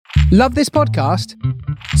Love this podcast?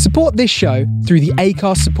 Support this show through the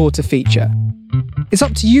Acast supporter feature. It's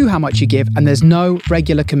up to you how much you give, and there's no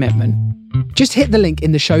regular commitment. Just hit the link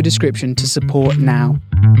in the show description to support now.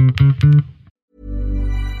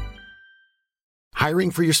 Hiring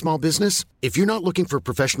for your small business? If you're not looking for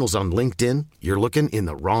professionals on LinkedIn, you're looking in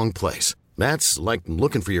the wrong place. That's like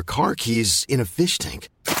looking for your car keys in a fish tank.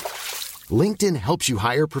 LinkedIn helps you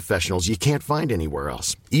hire professionals you can't find anywhere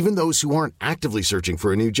else, even those who aren't actively searching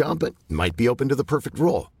for a new job but might be open to the perfect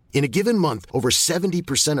role. In a given month, over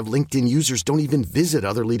 70% of LinkedIn users don't even visit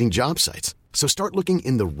other leading job sites. So start looking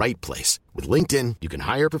in the right place. With LinkedIn, you can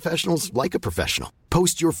hire professionals like a professional.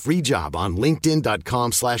 Post your free job on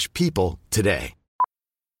linkedin.com/people today.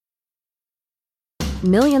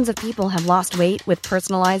 Millions of people have lost weight with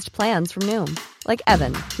personalized plans from Noom. Like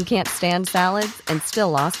Evan, who can't stand salads and still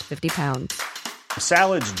lost 50 pounds.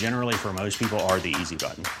 Salads generally for most people are the easy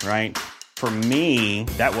button, right? For me,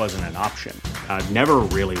 that wasn't an option. I never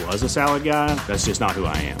really was a salad guy. That's just not who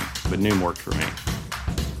I am. But Noom worked for me.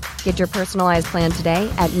 Get your personalized plan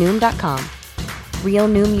today at Noom.com. Real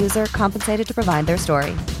Noom user compensated to provide their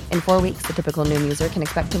story. In 4 weeks, the typical Noom user can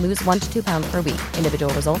expect to lose 1 to 2 pounds per week.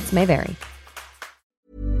 Individual results may vary.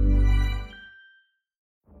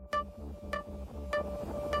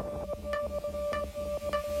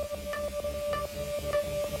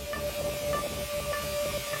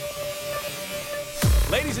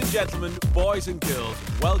 Ladies and gentlemen, boys and girls,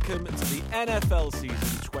 welcome to the NFL season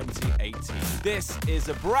 2018. This is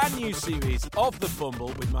a brand new series of The Fumble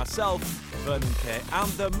with myself, Vern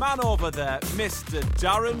and the man over there, Mr.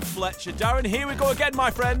 Darren Fletcher. Darren, here we go again,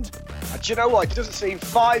 my friend. And do you know what? It doesn't seem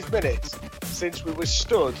 5 minutes since we were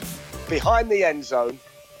stood behind the end zone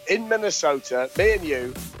in Minnesota, me and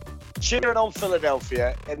you, cheering on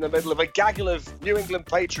Philadelphia in the middle of a gaggle of New England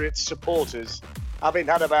Patriots supporters, having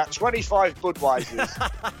had about 25 Budweisers.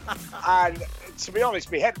 And to be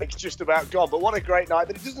honest, my headache's just about gone. But what a great night.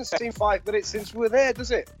 But it doesn't seem 5 minutes since we were there,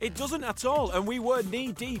 does it? It doesn't at all. And we were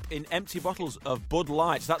knee-deep in empty bottles of Bud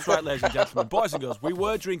Lights. That's right, ladies and gentlemen. Boys and girls, we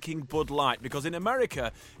were drinking Bud Light. Because in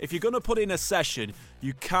America, if you're going to put in a session,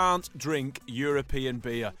 you can't drink European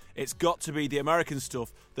beer. It's got to be the American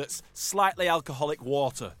stuff that's slightly alcoholic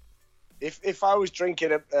water. If I was drinking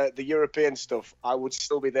the European stuff, I would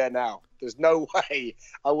still be there now. There's no way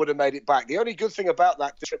I would have made it back. The only good thing about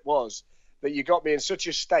that trip was that you got me in such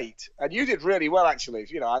a state, and you did really well, actually.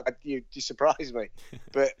 You know, you surprised me.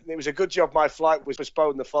 But it was a good job my flight was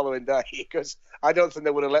postponed the following day, because I don't think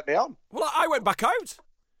they would have let me on. Well, I went back out.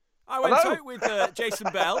 I went out with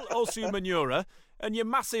Jason Bell, Osu Manura, and your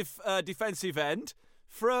massive defensive end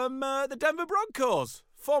from the Denver Broncos,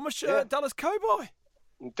 former Dallas Cowboy.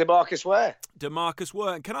 DeMarcus Ware. DeMarcus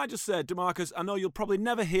Ware. And can I just say, DeMarcus, I know you'll probably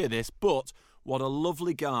never hear this, but what a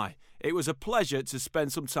lovely guy. It was a pleasure to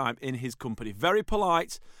spend some time in his company. Very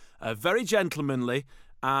polite, very gentlemanly,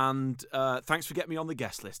 and thanks for getting me on the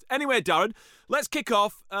guest list. Anyway, Darren, let's kick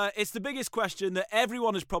off. It's the biggest question that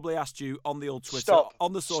everyone has probably asked you on the old Twitter,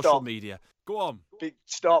 on the social media. Go on.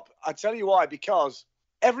 Stop. I tell you why, because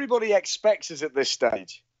everybody expects us at this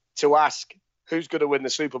stage to ask who's going to win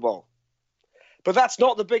the Super Bowl. But that's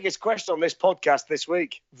not the biggest question on this podcast this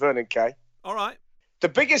week, Vernon Kay. All right. The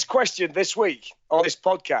biggest question this week on this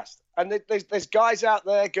podcast, and there's guys out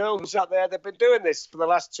there, girls out there, they've been doing this for the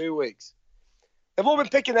last 2 weeks. They've all been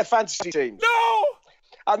picking their fantasy teams. No!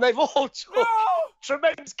 And they've all took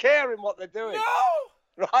tremendous care in what they're doing.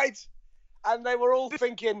 No! Right? And they were all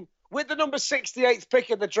thinking, with the number 68th pick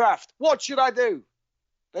in the draft, what should I do?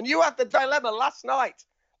 And you had the dilemma last night.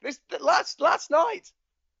 Last night.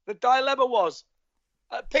 The dilemma was,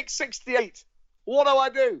 pick 68. What do I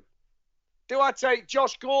do? Do I take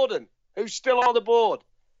Josh Gordon, who's still on the board?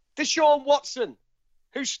 Deshaun Watson,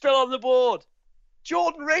 who's still on the board?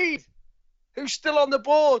 Jordan Reed, who's still on the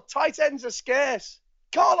board? Tight ends are scarce.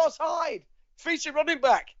 Carlos Hyde, feature running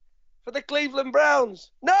back for the Cleveland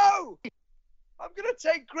Browns. No! I'm going to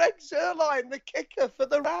take Greg Zuerlein, the kicker for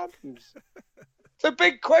the Rams. The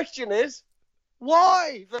big question is,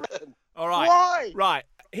 why? All right. Why? Right.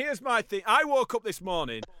 Here's my thing. I woke up this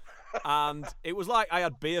morning and it was like I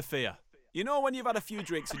had beer fear. You know when you've had a few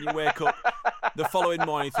drinks and you wake up the following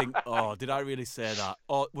morning and think, oh, did I really say that?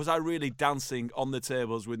 Or was I really dancing on the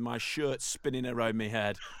tables with my shirt spinning around my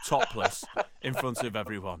head, topless, in front of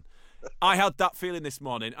everyone? I had that feeling this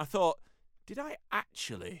morning. I thought, did I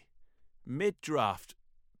actually, mid-draft,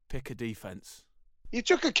 pick a defence? You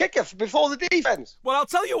took a kicker before the defence. Well, I'll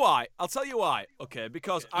tell you why. Okay,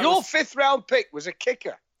 because your fifth round pick was a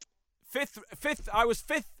kicker. I was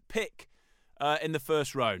fifth pick in the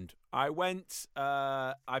first round. I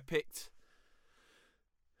picked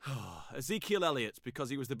Ezekiel Elliott, because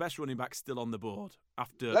he was the best running back still on the board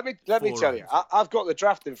after. Let me tell you. I've got the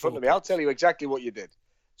draft in front of me. I'll tell you exactly what you did.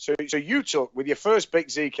 So you took, with your first pick,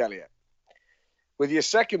 Zeke Elliott. With your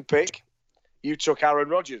second pick, you took Aaron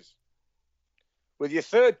Rodgers. With your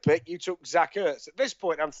third pick, you took Zach Ertz. At this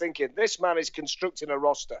point, I'm thinking, this man is constructing a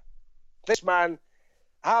roster. This man,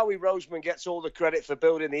 Howie Roseman gets all the credit for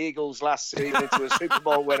building the Eagles last season into a Super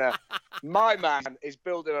Bowl winner. My man is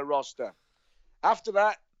building a roster. After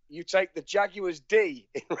that, you take the Jaguars D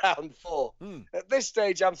in round 4. At this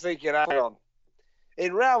stage, I'm thinking, hang on.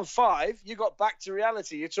 In round 5, you got back to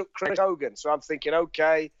reality. You took Chris Hogan. So I'm thinking,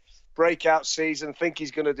 okay, breakout season, think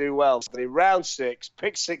he's going to do well. But in round 6,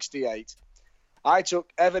 pick 68, I took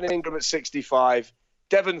Evan Ingram at 65,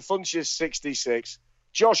 Devin Funchess 66,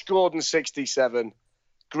 Josh Gordon 67,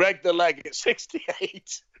 Greg the Leg at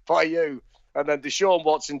 68 by you, and then Deshaun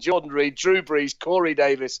Watson, Jordan Reed, Drew Brees, Corey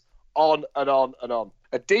Davis, on and on and on.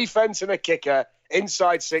 A defense and a kicker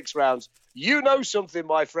inside 6 rounds. You know something,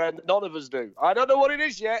 my friend. None of us do. I don't know what it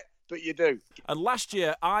is yet, but you do. And last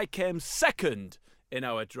year, I came second in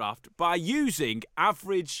our draft by using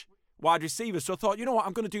average wide receivers. So I thought, you know what,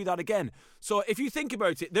 I'm going to do that again. So if you think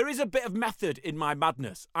about it, there is a bit of method in my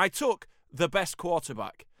madness. I took the best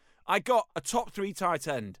quarterback. I got a top 3 tight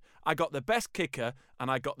end. I got the best kicker, and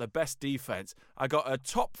I got the best defense. I got a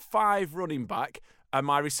top 5 running back, and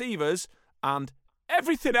my receivers, and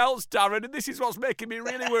everything else, Darren, and this is what's making me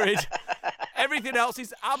really worried, everything else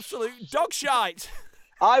is absolute dog shite.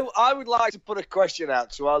 I would like to put a question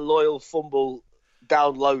out to our loyal FUMBLE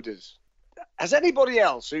downloaders. Has anybody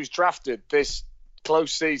else who's drafted this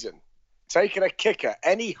close season taken a kicker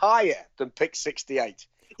any higher than pick 68?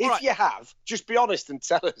 If you have, just be honest and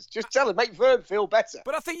tell us. Just tell us. Make Vern feel better.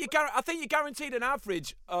 But I think you're guaranteed an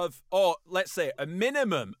average of, or let's say a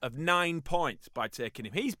minimum of 9 points by taking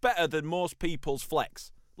him. He's better than most people's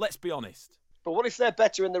flex. Let's be honest. But what if they're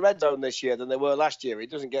better in the red zone this year than they were last year? He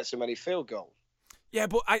doesn't get so many field goals. Yeah,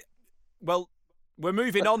 but we're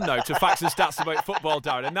moving on now to facts and stats about football,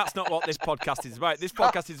 Darren, and that's not what this podcast is about. This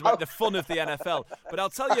podcast is about the fun of the NFL. But I'll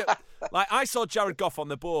tell you, I saw Jared Goff on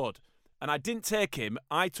the board, and I didn't take him.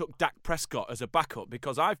 I took Dak Prescott as a backup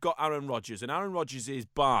because I've got Aaron Rodgers, and Aaron Rodgers is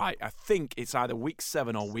by, I think it's either week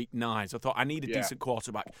 7 or week 9. So I thought I need a decent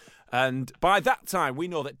quarterback. And by that time, we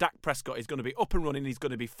know that Dak Prescott is going to be up and running. He's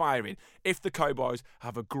going to be firing if the Cowboys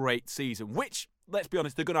have a great season, which, let's be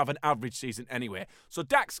honest, they're going to have an average season anyway. So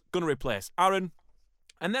Dak's going to replace Aaron.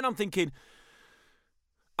 And then I'm thinking,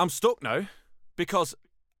 I'm stuck now because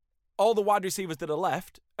all the wide receivers that are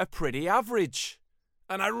left are pretty average.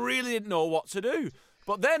 And I really didn't know what to do.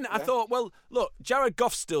 But then I thought, well, look, Jared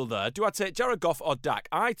Goff's still there. Do I take Jared Goff or Dak?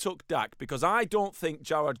 I took Dak because I don't think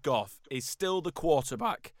Jared Goff is still the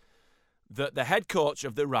quarterback that the head coach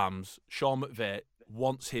of the Rams, Sean McVay,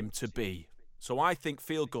 wants him to be. So I think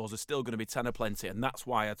field goals are still going to be 10 aplenty, and that's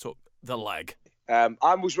why I took the leg.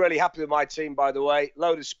 I was really happy with my team, by the way.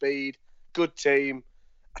 Load of speed, good team.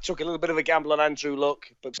 I took a little bit of a gamble on Andrew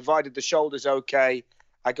Luck, but provided the shoulder's okay,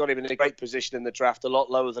 I got him in a great position in the draft, a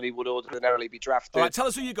lot lower than he would ordinarily be drafted. All right, tell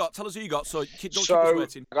us who you got. So don't keep us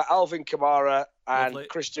waiting. I got Alvin Kamara and Lovely.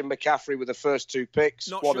 Christian McCaffrey with the first 2 picks.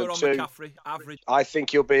 Not 1 sure and on 2. McCaffrey. Average. I think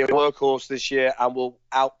he'll be a workhorse this year and will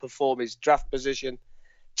outperform his draft position.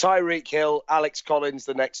 Tyreek Hill, Alex Collins,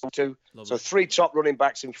 the next 2. Lovely. So 3 top running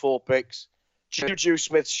backs in 4 picks. Juju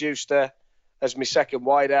Smith-Schuster as my second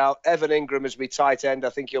wideout. Evan Ingram as my tight end. I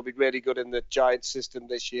think he'll be really good in the Giants system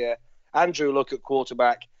this year. Andrew Luck at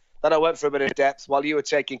quarterback. Then I went for a bit of depth. While you were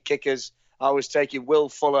taking kickers, I was taking Will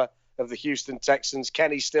Fuller of the Houston Texans,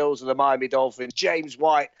 Kenny Stills of the Miami Dolphins, James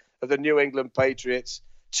White of the New England Patriots.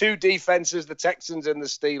 2 defenses, the Texans and the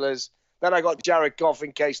Steelers. Then I got Jared Goff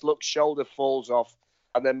in case Luck's shoulder falls off.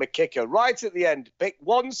 And then my kicker, right at the end, pick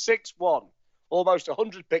 161. Almost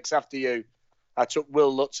 100 picks after you. I took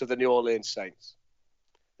Will Lutz of the New Orleans Saints.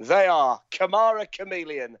 They are Kamara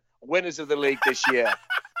Chameleon, winners of the league this year.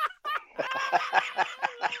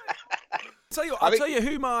 I'll tell you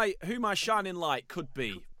who my shining light could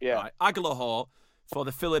be. Yeah. Right? Aguilar for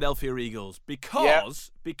the Philadelphia Eagles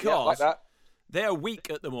because like that. they're weak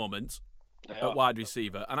at the moment at wide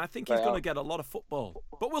receiver, and I think he's going to get a lot of football.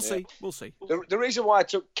 But we'll see. We'll see. The reason why I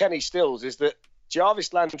took Kenny Stills is that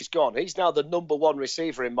Jarvis Landry's gone. He's now the number 1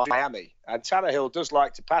 receiver in Miami, and Tannehill does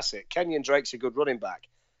like to pass it. Kenyon Drake's a good running back,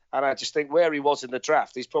 and I just think where he was in the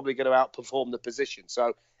draft, he's probably going to outperform the position.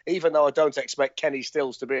 So even though I don't expect Kenny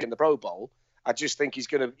Stills to be in the Pro Bowl, I just think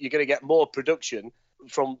you're going to get more production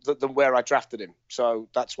than where I drafted him. So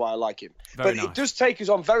that's why I like him. But nice. It does take us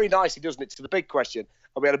on very nicely, doesn't it, to the big question.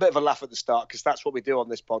 And we had a bit of a laugh at the start because that's what we do on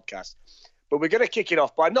this podcast. But we're going to kick it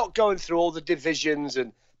off by not going through all the divisions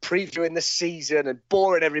and previewing the season and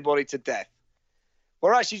boring everybody to death.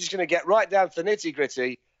 We're actually just going to get right down to the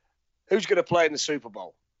nitty-gritty. Who's going to play in the Super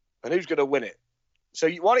Bowl and who's going to win it? So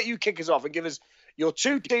why don't you kick us off and give us your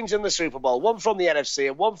two teams in the Super Bowl, one from the NFC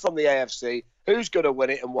and one from the AFC. Who's going to win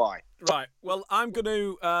it and why? Right. Well, I'm going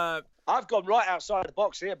to... I've gone right outside the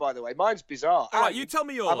box here, by the way. Mine's bizarre. All right, you tell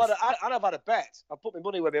me yours. I've had a bet. I've put my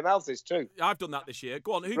money where my mouth is too. I've done that this year.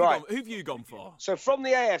 Go on, who've you gone for? So from the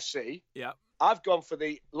AFC, I've gone for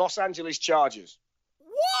the Los Angeles Chargers.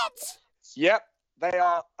 What? Yep. They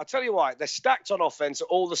are, I'll tell you why, they're stacked on offense at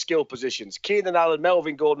all the skill positions. Keenan Allen,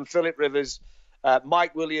 Melvin Gordon, Phillip Rivers,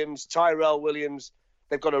 Mike Williams, Tyrell Williams.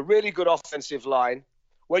 They've got a really good offensive line.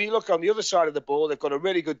 When you look on the other side of the ball, they've got a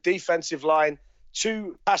really good defensive line.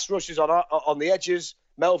 2 pass rushers on the edges,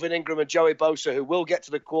 Melvin Ingram and Joey Bosa, who will get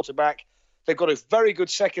to the quarterback. They've got a very good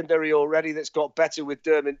secondary already that's got better with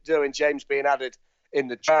Derwin James being added in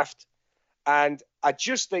the draft. And I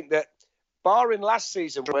just think that, barring last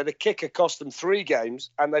season where the kicker cost them 3 games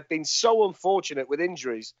and they've been so unfortunate with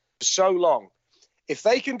injuries for so long, if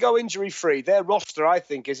they can go injury-free, their roster, I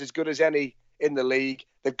think, is as good as any in the league.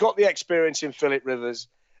 They've got the experience in Phillip Rivers.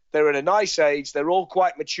 They're at a nice age. They're all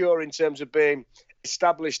quite mature in terms of being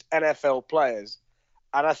established NFL players.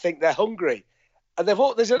 And I think they're hungry. And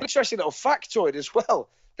there's an interesting little factoid as well.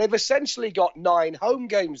 They've essentially got 9 home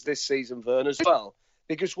games this season, Vern, as well,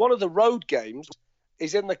 because one of the road games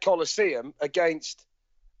is in the Coliseum against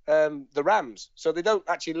the Rams. So they don't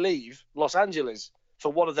actually leave Los Angeles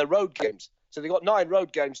for one of their road games. So they've got 9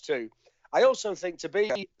 road games too. I also think to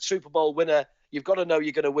be a Super Bowl winner, you've got to know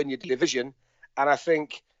you're going to win your division. And I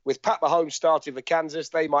think with Pat Mahomes starting for Kansas,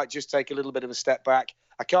 they might just take a little bit of a step back.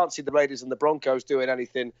 I can't see the Raiders and the Broncos doing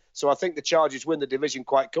anything. So I think the Chargers win the division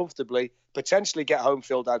quite comfortably, potentially get home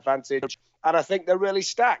field advantage. And I think they're really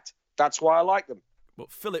stacked. That's why I like them.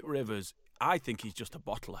 But Phillip Rivers, I think he's just a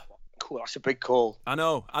bottler. Cool, that's a big call. I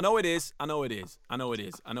know it is.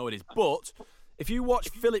 But if you watch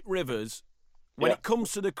Phillip Rivers, when it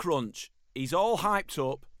comes to the crunch, he's all hyped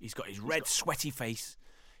up. He's got his red, sweaty face.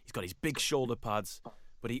 He's got his big shoulder pads.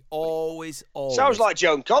 But he always... Sounds like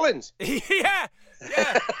Joan Collins. yeah.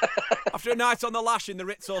 After a night on the lash in the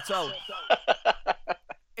Ritz Hotel.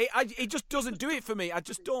 He just doesn't do it for me. I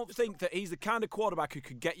just don't think that he's the kind of quarterback who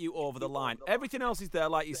could get you over the line. Everything else is there,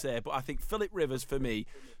 like you say, but I think Phillip Rivers, for me,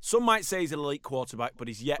 some might say he's an elite quarterback, but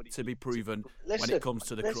he's yet to be proven when it comes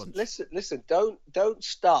to the crunch. Listen, don't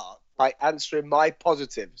start by answering my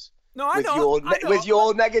positives. No, I know. With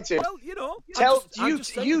your negatives. Well,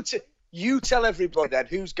 You tell everybody then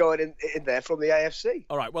who's going in there from the AFC.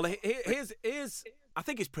 All right, well, here's I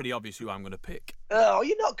think it's pretty obvious who I'm going to pick. Oh,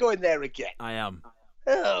 you're not going there again. I am.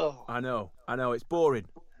 Oh. I know, it's boring.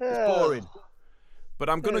 It's boring. But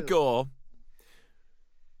I'm going to go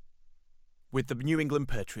with the New England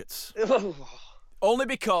Patriots. Only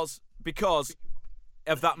because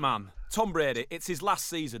of that man, Tom Brady. It's his last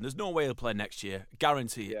season. There's no way he'll play next year.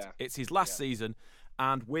 Guarantee it. Yeah. It's his last season.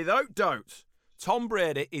 And without doubt, Tom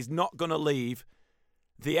Brady is not going to leave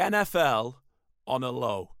the NFL on a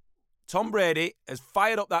low. Tom Brady has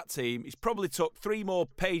fired up that team. He's probably took 3 more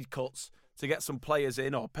paid cuts to get some players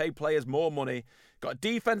in or pay players more money. Got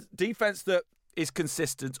a defense that is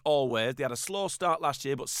consistent always. They had a slow start last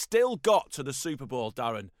year, but still got to the Super Bowl,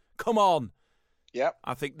 Darren. Come on. Yep.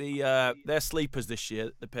 I think they're sleepers this year,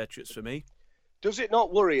 the Patriots, for me. Does it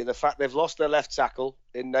not worry you the fact they've lost their left tackle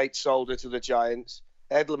in Nate Solder to the Giants?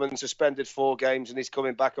 Edelman suspended 4 games and he's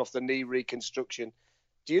coming back off the knee reconstruction.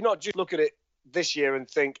 Do you not just look at it this year and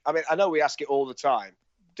think, I mean, I know we ask it all the time.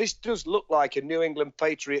 This does look like a New England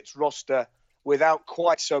Patriots roster without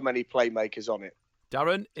quite so many playmakers on it.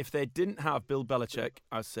 Darren, if they didn't have Bill Belichick,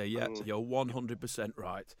 I'd say, yeah, you're 100%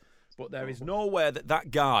 right. But there is nowhere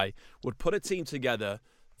that guy would put a team together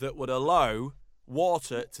that would allow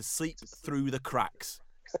water to seep through the cracks.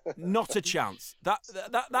 Not a chance. That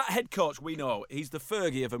head coach, we know, he's the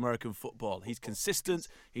Fergie of American football. He's consistent.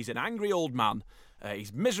 He's an angry old man.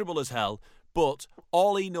 He's miserable as hell. But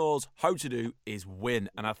all he knows how to do is win.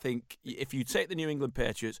 And I think if you take the New England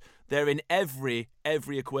Patriots, they're in every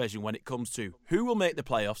equation when it comes to who will make the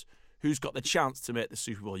playoffs, who's got the chance to make the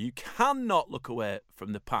Super Bowl. You cannot look away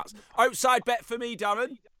from the Pats. Outside bet for me,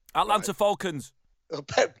 Darren. Atlanta Falcons.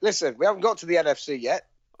 Listen, we haven't got to the NFC yet.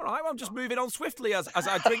 All right, well, I'm just moving on swiftly as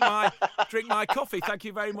I drink my coffee. Thank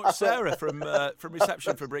you very much, Sarah, from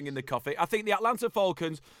reception for bringing the coffee. I think the Atlanta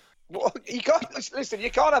Falcons. Well, you can't listen. You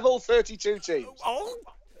can't have all 32 teams. Oh,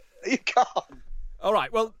 you can't. All right,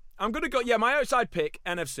 well, I'm going to go. Yeah, my outside pick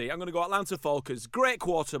NFC. I'm going to go Atlanta Falcons. Great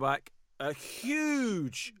quarterback. a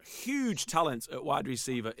huge talent at wide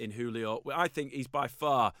receiver in Julio. I think he's by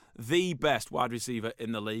far the best wide receiver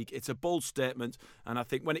in the league. It's a bold statement, and I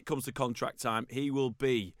think when it comes to contract time, he will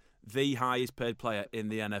be the highest paid player in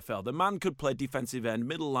the NFL. The man could play defensive end,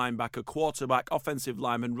 middle linebacker, quarterback, offensive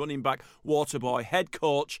lineman, running back, water boy, head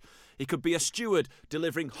coach. He could be a steward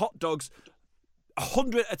delivering hot dogs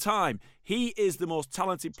 100 at a time. He is the most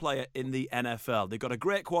talented player in the NFL. They've got a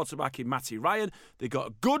great quarterback in Matty Ryan. They've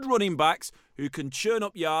got good running backs who can churn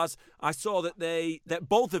up yards. I saw that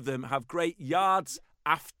both of them have great yards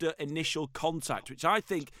after initial contact, which I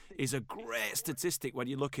think is a great statistic when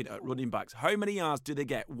you're looking at running backs. How many yards do they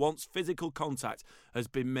get once physical contact has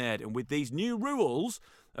been made? And with these new rules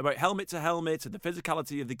about helmet to helmet and the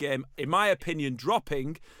physicality of the game, in my opinion,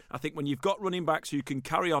 dropping, I think when you've got running backs who can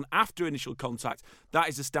carry on after initial contact, that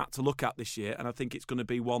is a stat to look at this year. And I think it's going to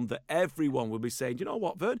be one that everyone will be saying, you know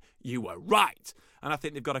what, Vern, you were right. And I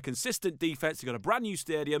think they've got a consistent defense. They've got a brand new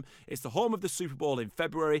stadium. It's the home of the Super Bowl in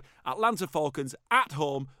February. Atlanta Falcons at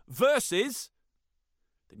home versus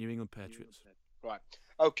the New England Patriots. Right.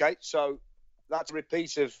 Okay, so that's a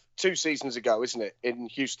repeat of 2 seasons ago, isn't it, in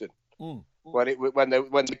Houston? When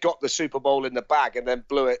they got the Super Bowl in the bag and then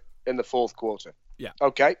blew it in the fourth quarter. Yeah.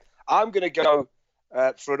 Okay. I'm going to go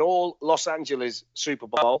for an all Los Angeles Super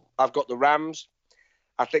Bowl. I've got the Rams.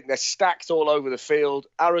 I think they're stacked all over the field.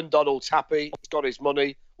 Aaron Donald's happy. He's got his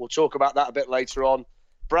money. We'll talk about that a bit later on.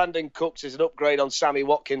 Brandon Cooks is an upgrade on Sammy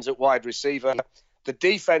Watkins at wide receiver. The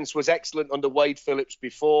defense was excellent under Wade Phillips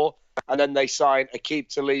before, and then they signed Aqib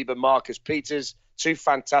Talib and Marcus Peters, 2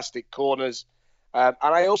 fantastic corners. And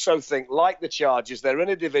I also think, like the Chargers, they're in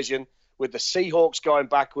a division with the Seahawks going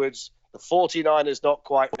backwards, the 49ers not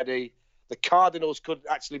quite ready. The Cardinals could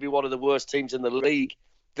actually be one of the worst teams in the league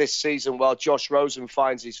this season while Josh Rosen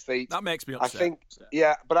finds his feet. That makes me upset.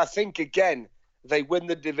 But I think, again, they win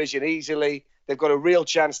the division easily. They've got a real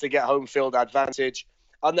chance to get home field advantage.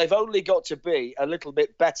 And they've only got to be a little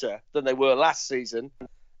bit better than they were last season.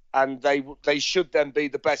 And they should then be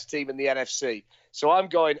the best team in the NFC. So I'm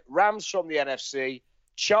going Rams from the NFC,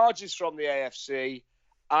 Chargers from the AFC,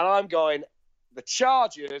 and I'm going the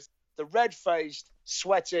Chargers, the red-faced,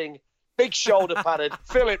 sweating, big shoulder-padded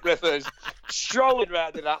Philip Rivers, strolling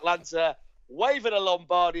around in Atlanta, waving a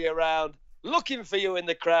Lombardi around, looking for you in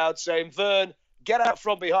the crowd, saying, Vern, get out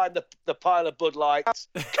from behind the pile of Bud Lights.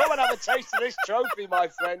 Come and have a taste of this trophy, my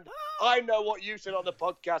friend. I know what you said on the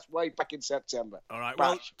podcast way back in September. All right.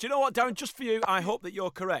 Well, do you know what, Darren? Just for you, I hope that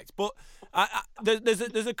you're correct. But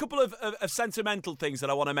there's a couple of sentimental things that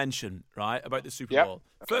I want to mention, right, about the Super Bowl.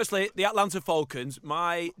 Okay. Firstly, the Atlanta Falcons.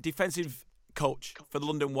 My defensive coach for the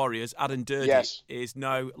London Warriors, Adam Durdy, is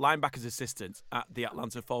now linebackers assistant at the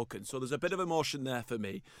Atlanta Falcons. So there's a bit of emotion there for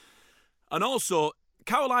me. And also,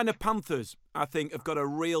 Carolina Panthers, I think, have got a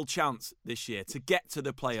real chance this year to get to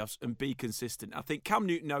the playoffs and be consistent. I think Cam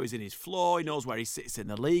Newton now is in his floor. He knows where he sits in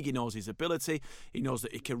the league. He knows his ability. He knows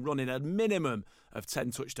that he can run in a minimum of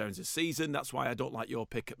 10 touchdowns a season. That's why I don't like your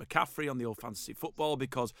pick at McCaffrey on the old fantasy football,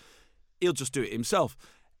 because he'll just do it himself.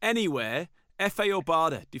 Anyway, F.A.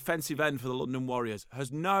 Obada, defensive end for the London Warriors,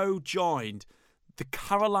 has now joined the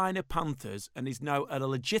Carolina Panthers and is now a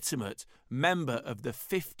legitimate member of the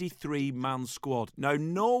 53-man squad. Now,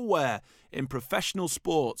 nowhere in professional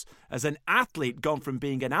sports has an athlete gone from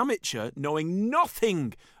being an amateur, knowing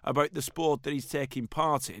nothing about the sport that he's taking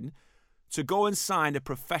part in, to go and sign a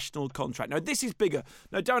professional contract. Now, this is bigger.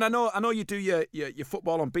 Now, Darren, I know you do your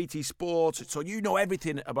football on BT Sports, so you know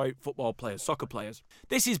everything about football players, soccer players.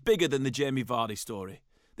 This is bigger than the Jamie Vardy story.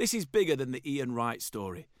 This is bigger than the Ian Wright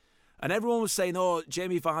story. And everyone was saying,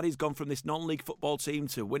 Jamie Vardy's gone from this non-league football team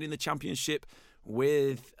to winning the championship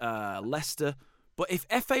with Leicester. But if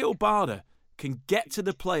F.A. Obada can get to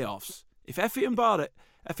the playoffs, if F.A.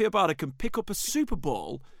 Obada can pick up a Super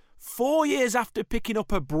Bowl 4 years after picking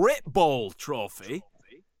up a Brit Bowl trophy,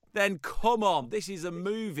 then come on, this is a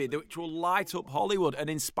movie which will light up Hollywood and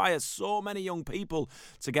inspire so many young people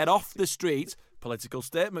to get off the streets. Political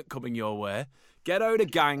statement coming your way. Get out of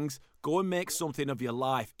gangs. Go and make something of your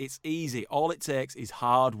life. It's easy. All it takes is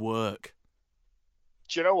hard work.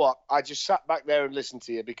 Do you know what? I just sat back there and listened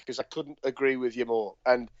to you because I couldn't agree with you more.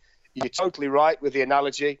 And you're totally right with the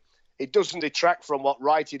analogy. It doesn't detract from what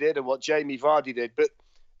Wrighty did and what Jamie Vardy did. But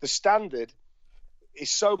the standard is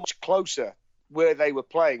so much closer where they were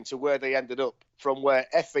playing to where they ended up, from where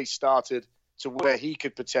Effie started to where he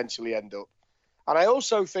could potentially end up. And I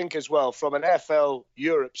also think as well, from an NFL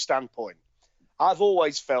Europe standpoint, I've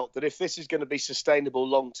always felt that if this is going to be sustainable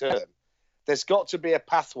long term, there's got to be a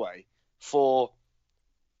pathway for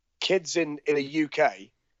kids in the UK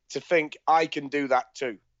to think, I can do that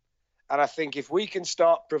too. And I think if we can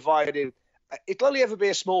start providing it'll only ever be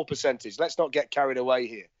a small percentage. Let's not get carried away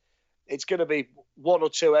here. It's going to be 1 or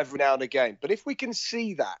 2 every now and again. But if we can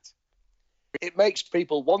see that, it makes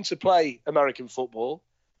people want to play American football.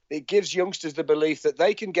 It gives youngsters the belief that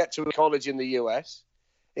they can get to a college in the US.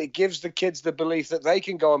 It gives the kids the belief that they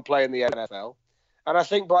can go and play in the NFL. And I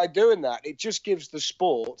think by doing that, it just gives the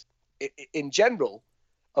sport, in general,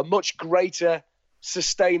 a much greater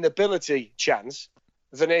sustainability chance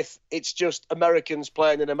than if it's just Americans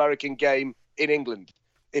playing an American game in England.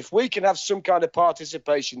 If we can have some kind of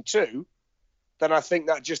participation too, then I think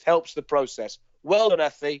that just helps the process. Well done,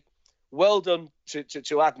 Effie. Well done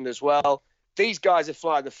to Adam as well. These guys are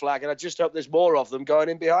flying the flag, and I just hope there's more of them going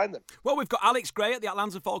in behind them. Well, we've got Alex Gray at the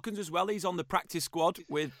Atlanta Falcons as well. He's on the practice squad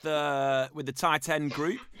with the tight end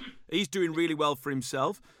group. He's doing really well for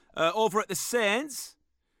himself. Over at the Saints,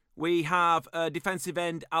 we have defensive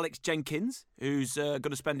end Alex Jenkins, who's going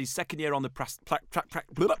to spend his second year on the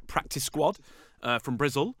practice squad from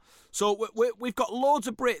Brazil. So we've got loads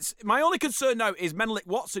of Brits. My only concern now is Menelik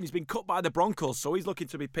Watson. He's been cut by the Broncos, so he's looking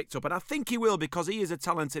to be picked up. And I think he will, because he is a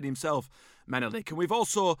talented himself, Menelik. And we've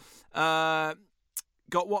also got,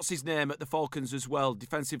 what's his name at the Falcons as well,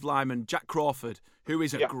 defensive lineman Jack Crawford, who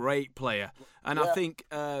is a great player. And I think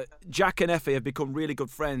Jack and Effie have become really good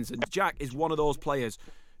friends. And Jack is one of those players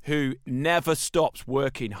who never stops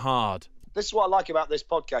working hard. This is what I like about this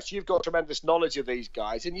podcast. You've got tremendous knowledge of these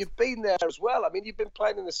guys, and you've been there as well. I mean, you've been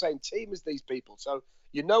playing in the same team as these people, so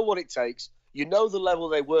you know what it takes. You know the level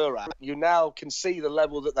they were at. You now can see the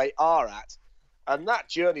level that they are at. And that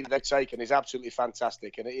journey they've taken is absolutely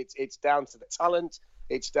fantastic. And it's down to the talent,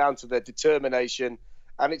 it's down to the determination,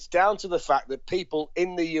 and it's down to the fact that people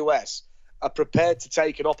in the US are prepared to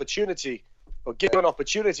take an opportunity or give an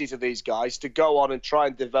opportunity to these guys to go on and try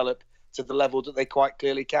and develop to the level that they quite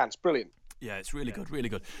clearly can. It's brilliant. Yeah, it's really good, really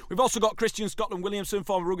good. We've also got Christian Scotland Williamson,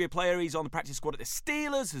 former rugby player. He's on the practice squad at the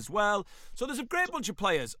Steelers as well. So there's a great bunch of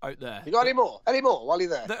players out there. You got any more? Any more while you're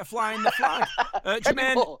there? That are flying the flag.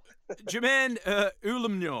 Jermaine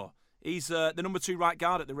Ulamnyor. He's the number 2 right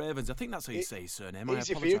guard at the Ravens. I think that's how you say his surname.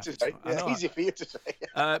 Easy for you to say. Yeah, easy for you to say.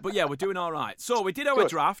 But yeah, we're doing all right. So we did our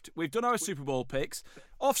draft. We've done our Super Bowl picks.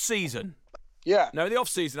 Off-season. Yeah. Now, the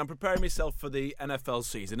off-season, I'm preparing myself for the NFL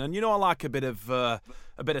season. And you know I like a bit of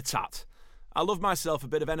tat. I love myself a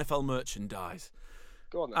bit of NFL merchandise.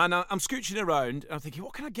 Go on then. And I'm scooching around, and I'm thinking,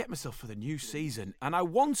 what can I get myself for the new season? And I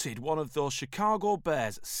wanted one of those Chicago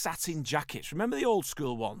Bears satin jackets. Remember the old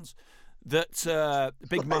school ones that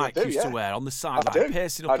Big Mike used to wear on the sideline,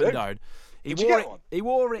 pacing up and down? He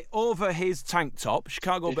wore it over his tank top,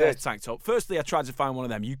 Chicago Bears tank top. Firstly, I tried to find one of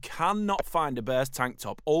them. You cannot find a Bears tank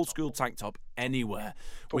top, old school tank top, anywhere.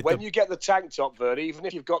 But when you get the tank top, Vern, even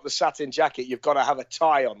if you've got the satin jacket, you've got to have a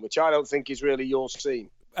tie on, which I don't think is really your scene.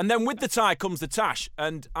 And then with the tie comes the tash,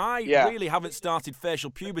 and I really haven't started facial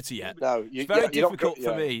puberty yet. No, it's very difficult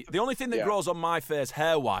for me. The only thing that grows on my face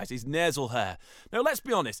hair-wise is nasal hair. Now, let's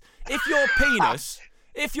be honest.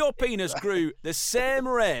 If your penis grew the same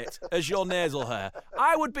rate as your nasal hair,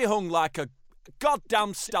 I would be hung like a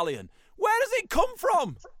goddamn stallion. Where does it come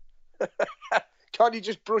from? Can't you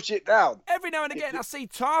just brush it down? Every now and again, I see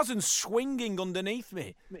Tarzan swinging underneath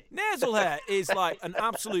me. Nasal hair is like an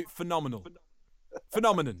absolute phenomenon.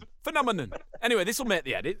 Anyway, this will make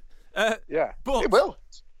the edit. But it will.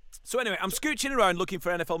 So anyway, I'm scooching around looking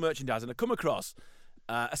for NFL merchandise, and I come across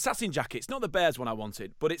a satin jacket. It's not the Bears one I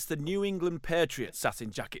wanted, but it's the New England Patriots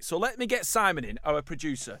satin jacket. So let me get Simon in, our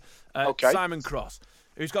producer, Simon Cross,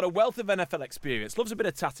 who's got a wealth of NFL experience, loves a bit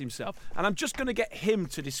of tat himself, and I'm just going to get him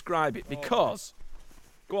to describe it because...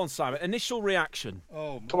 Go on, Simon. Initial reaction.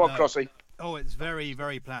 Come on, Crossy. Oh, it's very,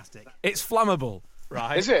 very plastic. It's flammable,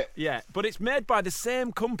 right? Is it? Yeah, but it's made by the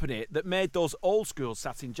same company that made those old school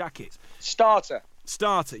satin jackets. Starter,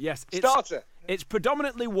 yes. It's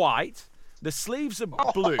predominantly white. The sleeves are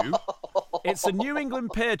blue. It's a New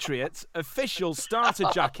England Patriots official starter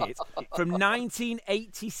jacket from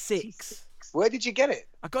 1986. Where did you get it?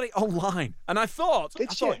 I got it online, and I thought,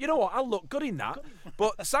 you know what, I'll look good in that.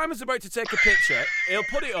 But Simon's about to take a picture. He'll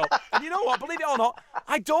put it up, and you know what? Believe it or not,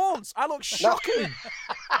 I don't. I look shocking.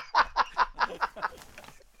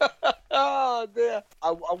 Oh dear!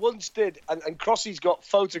 I once did, and Crossy's got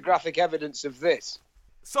photographic evidence of this.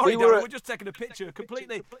 Sorry, Darren, we're just taking a picture.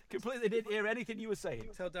 Completely didn't hear anything you were saying.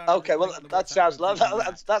 Okay, well, that sounds like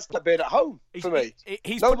that's like being at home for me.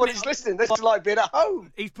 Nobody's listening. This is like being at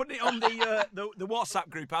home. He's putting it on the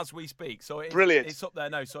WhatsApp group as we speak. So brilliant. It's up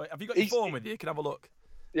there now. So have you got your phone with you? You can have a look.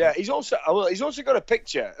 Yeah, he's also got a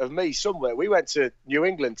picture of me somewhere. We went to New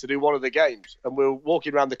England to do one of the games, and we were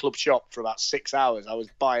walking around the club shop for about 6 hours. I was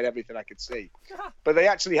buying everything I could see, but they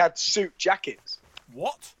actually had suit jackets.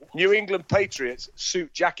 What? New England Patriots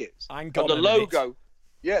suit jackets. And the logo,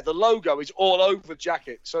 the logo is all over the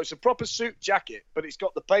jacket. So it's a proper suit jacket, but it's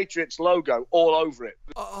got the Patriots logo all over it.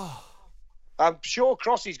 Oh. I'm sure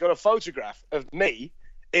Crossy's got a photograph of me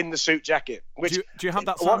in the suit jacket. Which, do you have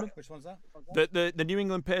that, Simon? Which one's that? The New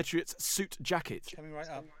England Patriots suit jacket. Coming right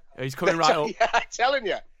up. He's coming right up. Yeah, I'm telling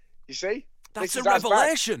you. You see? That's a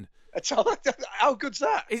revelation. How good's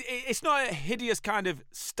that? It's not a hideous kind of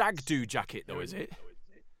stag do jacket, though, is it?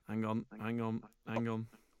 Hang on.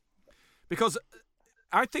 Because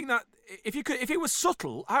I think that if it was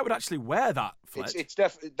subtle, I would actually wear that. Fletch. It's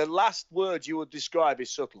definitely the last word you would describe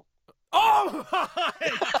is subtle. Oh my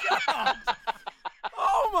God!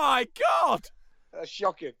 Oh my God! That's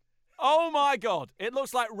shocking. Oh my God! It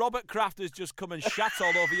looks like Robert Kraft has just come and shat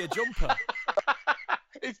all over your jumper.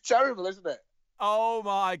 It's terrible, isn't it? Oh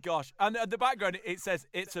my gosh. And at the background it says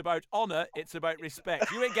it's about honour, it's about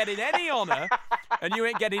respect. You ain't getting any honour and you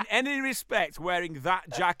ain't getting any respect wearing that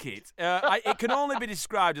jacket. It can only be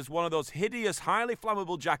described as one of those hideous, highly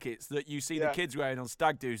flammable jackets that you see the kids wearing on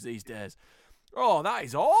stag do's these days. Oh, that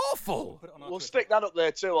is awful. We'll stick that up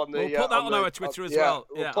there too on the. We'll put that on our Twitter as well.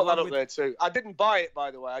 We'll put that up there too. I didn't buy it, by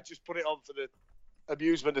the way. I just put it on for the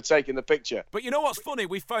amusement of taking the picture. But you know what's funny?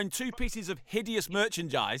 We found two pieces of hideous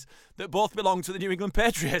merchandise that both belong to the New England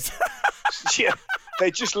Patriots. Yeah,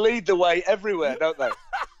 they just lead the way everywhere, don't they?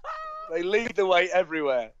 They lead the way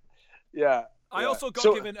everywhere. Yeah. I also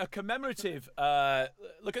got given a commemorative,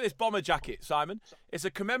 look at this bomber jacket, Simon. It's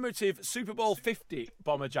a commemorative Super Bowl 50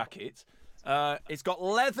 bomber jacket. It's got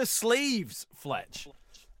leather sleeves, Fletch.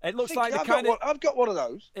 It looks like the kind of... I've got one of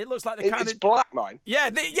those. It looks like the kind of... It's black, mine. Yeah,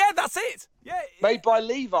 that's it. Yeah. Made by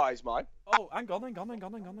Levi's, mine. Oh, hang on.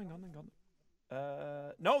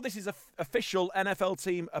 No, this is official NFL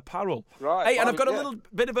team apparel. Right. Hey, and I've got a little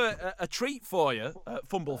bit of a treat for you,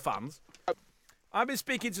 FUMBLE fans. I've been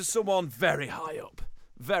speaking to someone very high up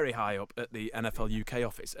at the NFL UK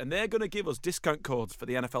office, and they're going to give us discount codes for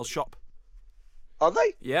the NFL shop. Are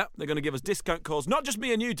they? Yeah, they're going to give us discount codes. Not just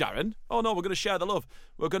me and you, Darren. Oh, no, we're going to share the love.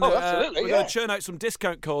 We're going to churn out some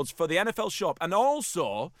discount codes for the NFL shop. And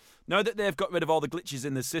also, now that they've got rid of all the glitches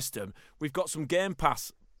in the system, we've got some Game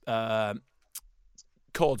Pass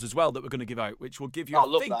codes as well that we're going to give out, which will give you,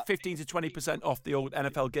 I think, 15 to 20% off the old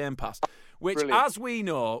NFL Game Pass, which, as we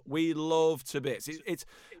know, we love to bits.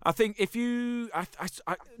 I think if you...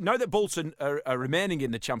 now that Bolton are remaining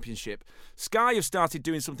in the Championship, Sky have started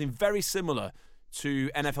doing something very similar to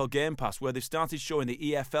NFL Game Pass, where they've started showing the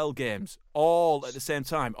EFL games all at the same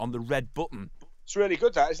time on the red button. It's really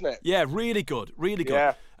good, that, isn't it? Yeah, really good.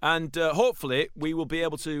 Yeah. And hopefully we will be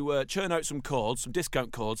able to churn out some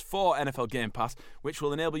discount codes for NFL Game Pass, which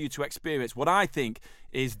will enable you to experience what I think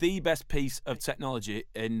is the best piece of technology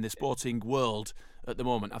in the sporting world at the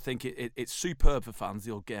moment. I think it's superb for fans,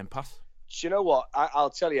 the old Game Pass. Do you know what? I'll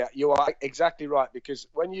tell you, you are exactly right, because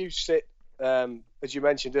when you sit... as you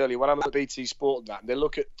mentioned earlier, when I'm at BT Sport and that, and they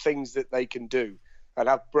look at things that they can do and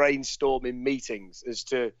have brainstorming meetings as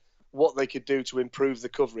to what they could do to improve the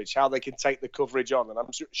coverage, how they can take the coverage on, and I'm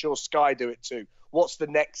sure Sky do it too. What's the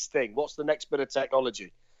next thing? What's the next bit of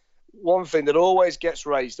technology? One thing that always gets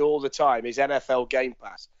raised all the time is NFL Game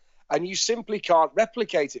Pass, and you simply can't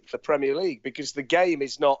replicate it for the Premier League because the game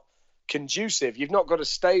is not conducive. You've not got a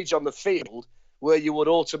stage on the field where you would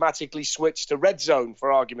automatically switch to red zone,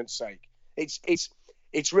 for argument's sake.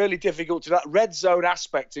 It's really difficult to... That red zone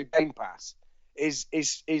aspect of Game Pass is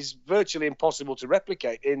virtually impossible to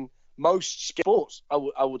replicate in most sports,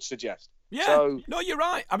 I would suggest. Yeah, no, you're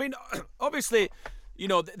right. I mean, obviously, you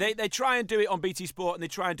know, they try and do it on BT Sport and they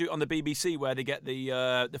try and do it on the BBC, where they get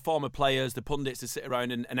the former players, the pundits, to sit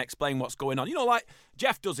around and explain what's going on. You know, like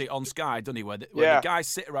Jeff does it on Sky, doesn't he? Where the guys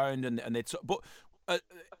sit around and they... But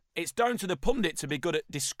it's down to the pundit to be good at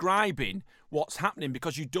describing what's happening,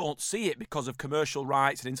 because you don't see it because of commercial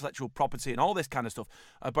rights and intellectual property and all this kind of stuff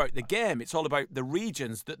about the game. It's all about the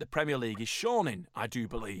regions that the Premier League is shown in, I do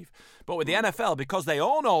believe. But with the NFL, because they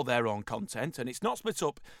own all their own content and it's not split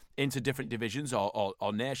up into different divisions or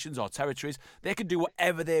nations or territories, they can do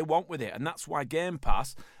whatever they want with it. And that's why Game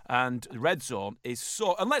Pass and Red Zone is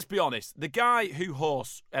so... And let's be honest, the guy who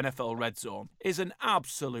hosts NFL Red Zone is an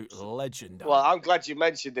absolute legend. Well, I'm glad you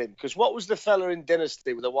mentioned him, because what was the fella in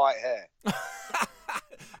Dynasty with the white hair?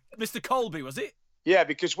 Mr. Colby, was it? Yeah,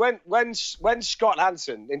 because when Scott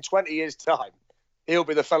Hansen, in 20 years' time, he'll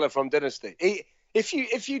be the fella from Dynasty. If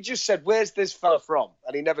you just said, where's this fella from,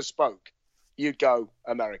 and he never spoke, you'd go,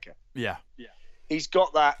 America. Yeah. He's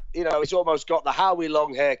got that, you know, he's almost got the Howie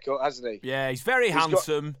Long haircut, hasn't he? Yeah, he's very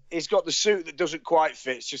handsome. He's got the suit that doesn't quite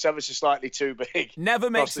fit. It's just ever so slightly too big. Never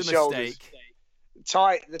makes a mistake.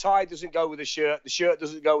 The tie doesn't go with the shirt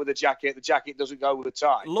doesn't go with the jacket doesn't go with the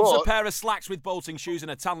tie. Loves a pair of slacks with bolting shoes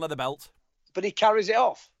and a tan leather belt. But he carries it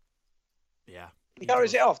off. Yeah. He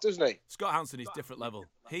carries it off, doesn't he? Scott Hansen is different level.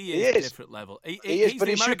 He is different level. He is, he's but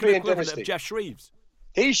the he should American be in equivalent Dynasty. of Jeff Shreves.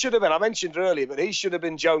 He should have been, I mentioned earlier, but he should have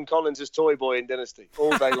been Joan Collins' toy boy in Dynasty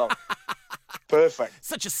all day long. Perfect.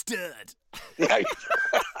 Such a stud. Yeah.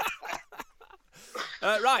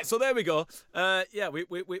 Right, so there we go.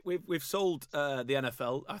 We've sold the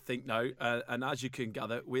NFL, I think, now, and as you can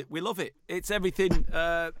gather, we love it. It's everything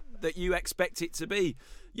that you expect it to be.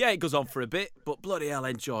 Yeah, it goes on for a bit, but bloody hell,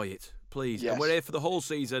 enjoy it, please. Yes. And we're here for the whole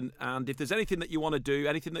season, and if there's anything that you want to do,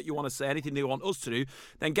 anything that you want to say, anything that you want us to do,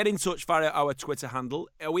 then get in touch via our Twitter handle.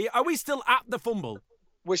 Are we still at the Fumble?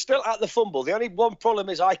 We're still at the Fumble. The only one problem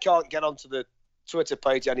is I can't get onto the Twitter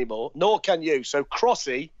page anymore, nor can you. So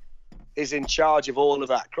Crossy is in charge of all of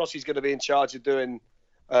that. Crossy's going to be in charge of doing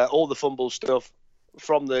all the Fumble stuff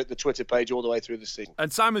from the Twitter page all the way through the season.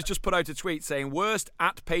 And Simon's just put out a tweet saying, worst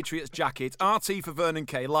at Patriots jacket, RT for Vern and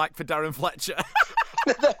K, like for Darren Fletcher.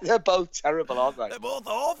 They're both terrible, aren't they? They're both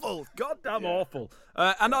awful. Goddamn awful.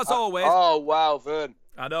 And as always... Oh, wow, Vern.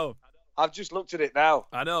 I know. I've just looked at it now.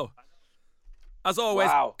 I know. As always,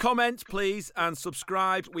 Wow. comment, please, and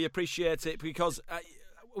subscribe. We appreciate it because I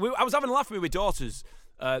was having a laugh with my daughters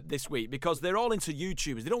this week because they're all into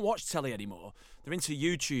YouTubers. They don't watch telly anymore. They're into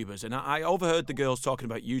YouTubers. And I overheard the girls talking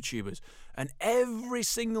about YouTubers. And every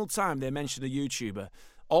single time they mentioned a YouTuber,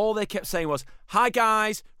 all they kept saying was, hi,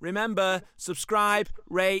 guys, remember, subscribe,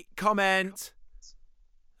 rate, comment.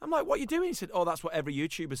 I'm like, what are you doing? He said, oh, that's what every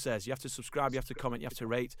YouTuber says. You have to subscribe, you have to comment, you have to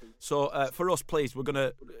rate. So for us, please, we're going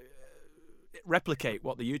to replicate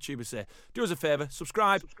what the YouTubers say. Do us a favour,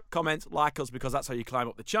 subscribe, comment, like us, because that's how you climb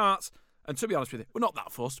up the charts. And to be honest with you, we're not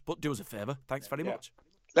that fussed, but do us a favour. Thanks very much.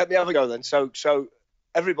 Let me have a go then. So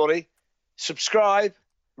everybody, subscribe,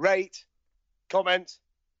 rate, comment.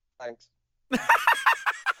 Thanks. I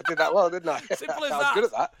did that well, didn't I? Simple as I that. was good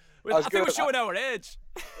at that. I think we're showing our age.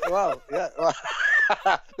 Well, yeah.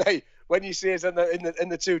 Hey, when you see us in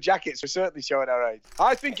the two jackets, we're certainly showing our age.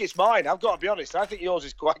 I think it's mine. I've got to be honest. I think yours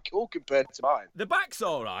is quite cool compared to mine. The back's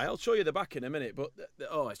all right. I'll show you the back in a minute, but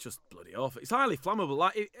it's just bloody awful. It's highly flammable.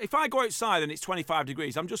 Like if I go outside and it's 25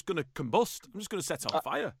 degrees, I'm just going to combust. I'm just going to set on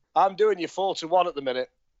fire. I'm doing you 4-1 at the minute,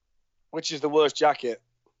 which is the worst jacket.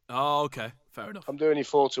 Oh, okay. Fair enough. I'm doing you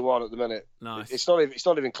 4-1 at the minute. Nice. It's not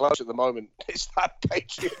even close at the moment. It's that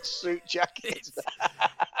Patriot suit jacket.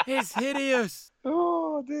 It's hideous.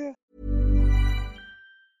 Oh dear.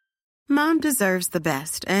 Mom deserves the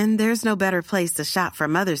best, and there's no better place to shop for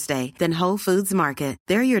Mother's Day than Whole Foods Market.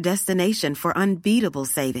 They're your destination for unbeatable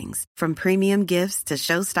savings, from premium gifts to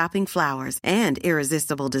show-stopping flowers and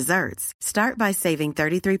irresistible desserts. Start by saving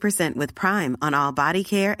 33% with Prime on all body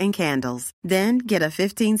care and candles. Then get a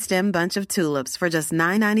 15-stem bunch of tulips for just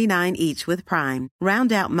 $9.99 each with Prime.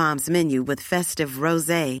 Round out Mom's menu with festive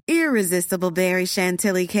rosé, irresistible berry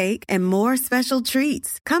chantilly cake, and more special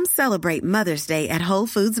treats. Come celebrate Mother's Day at Whole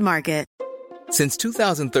Foods Market. Since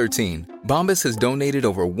 2013, Bombas has donated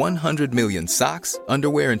over 100 million socks,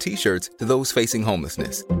 underwear, and T-shirts to those facing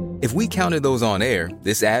homelessness. If we counted those on air,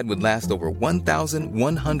 this ad would last over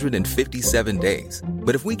 1,157 days.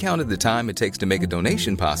 But if we counted the time it takes to make a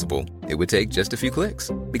donation possible, it would take just a few clicks.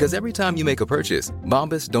 Because every time you make a purchase,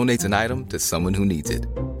 Bombas donates an item to someone who needs it.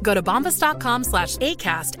 Go to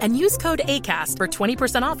bombas.com/ACAST and use code ACAST for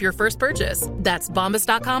 20% off your first purchase. That's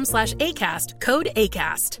bombas.com/ACAST, code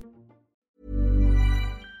ACAST.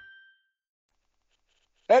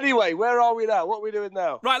 Anyway, where are we now? What are we doing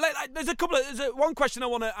now? Right, there's one question I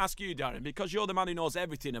want to ask you, Darren, because you're the man who knows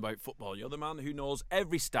everything about football. You're the man who knows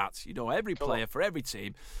every stat. You know every player for every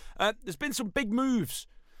team. There's been some big moves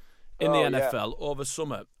in the NFL over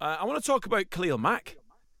summer. I want to talk about Khalil Mack.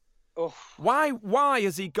 Oh. Why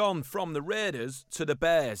has he gone from the Raiders to the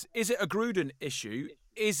Bears? Is it a Gruden issue?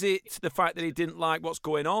 Is it the fact that he didn't like what's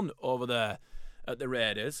going on over there at the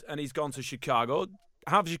Raiders and he's gone to Chicago?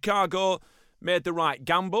 Have Chicago made the right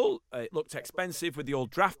gamble? It looked expensive with the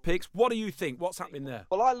old draft picks. What do you think? What's happening there?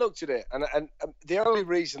 Well, I looked at it, and the only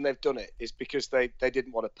reason they've done it is because they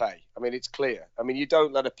didn't want to pay. I mean, it's clear. I mean, you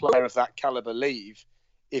don't let a player of that caliber leave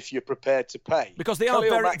if you're prepared to pay. Because they are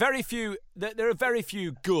very few. There are very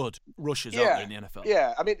few good rushers out there in the NFL.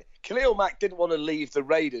 Yeah, I mean, Khalil Mack didn't want to leave the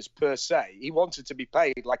Raiders per se. He wanted to be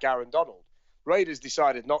paid like Aaron Donald. Raiders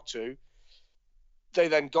decided not to. They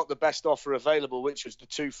then got the best offer available, which was the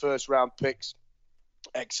 2 first-round picks,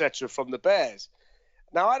 etc., from the Bears.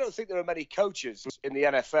 Now, I don't think there are many coaches in the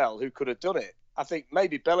NFL who could have done it. I think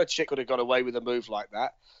maybe Belichick could have got away with a move like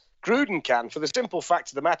that. Gruden can, for the simple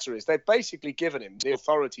fact of the matter is they've basically given him the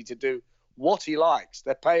authority to do what he likes.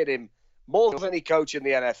 They're paying him more than any coach in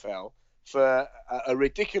the NFL for a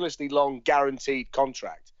ridiculously long guaranteed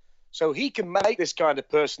contract. So he can make this kind of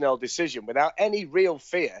personnel decision without any real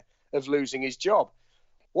fear of losing his job.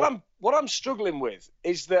 What I'm struggling with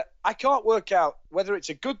is that I can't work out whether it's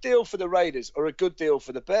a good deal for the Raiders or a good deal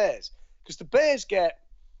for the Bears, because the Bears get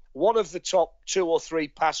one of the top 2 or 3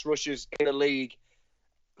 pass rushers in the league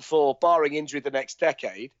for barring injury the next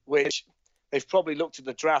decade, which they've probably looked at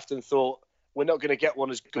the draft and thought, we're not going to get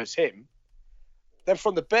one as good as him. Then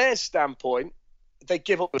from the Bears' standpoint, they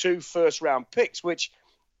give up 2 first-round picks, which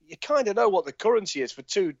you kind of know what the currency is for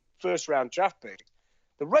 2 first-round draft picks.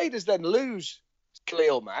 The Raiders then lose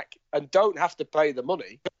Khalil Mack and don't have to pay the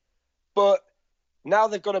money, but now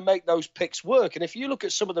they've got to make those picks work. And if you look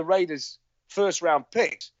at some of the Raiders' first-round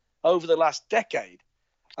picks over the last decade,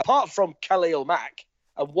 apart from Khalil Mack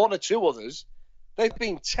and 1 or 2 others, they've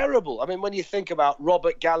been terrible. I mean, when you think about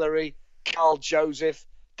Robert Gallery, Carl Joseph,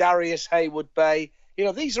 Darius Haywood-Bay,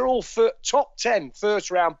 these are all top 10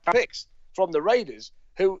 first-round picks from the Raiders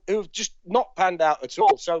who've just not panned out at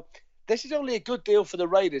all. So this is only a good deal for the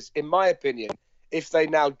Raiders, in my opinion, if they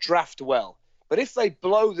now draft well. But if they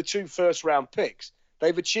blow the 2 first-round picks,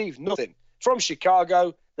 they've achieved nothing. From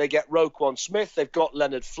Chicago, they get Roquan Smith. They've got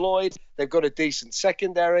Leonard Floyd. They've got a decent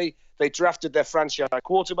secondary. They drafted their franchise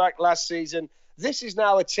quarterback last season. This is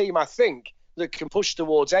now a team, I think, that can push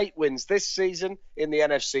towards 8 wins this season in the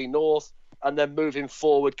NFC North, and then moving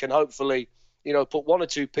forward can hopefully, put 1 or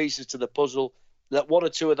 2 pieces to the puzzle, let 1 or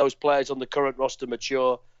 2 of those players on the current roster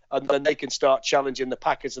mature, and then they can start challenging the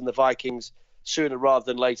Packers and the Vikings sooner rather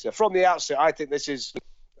than later. From the outset, I think this is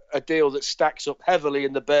a deal that stacks up heavily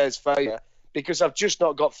in the Bears' favour, because I've just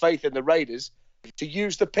not got faith in the Raiders to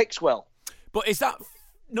use the picks well. But is that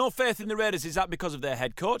no faith in the Raiders? Is that because of their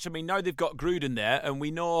head coach? I mean, now they've got Gruden there, and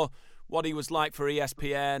we know what he was like for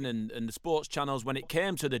ESPN and the sports channels when it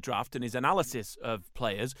came to the draft and his analysis of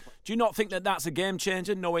players. Do you not think that that's a game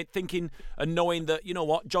changer, knowing that, you know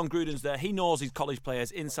what, John Gruden's there, he knows his college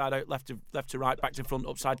players inside out, left to right, back to front,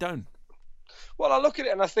 upside down? Well, I look at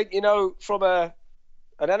it and I think, from an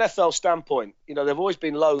NFL standpoint, they've always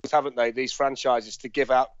been loath, haven't they, these franchises, to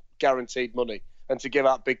give out guaranteed money and to give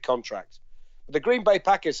out big contracts. The Green Bay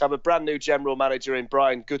Packers have a brand new general manager in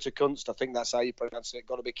Brian Gutekunst. I think that's how you pronounce it.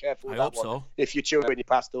 Got to be careful with that one. So. If you're chewing your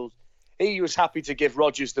pastels. He was happy to give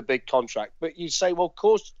Rodgers the big contract. But you say, well, of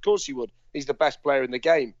course he would. He's the best player in the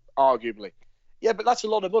game, arguably. Yeah, but that's a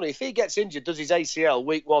lot of money. If he gets injured, does his ACL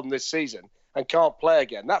week 1 this season and can't play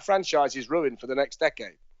again, that franchise is ruined for the next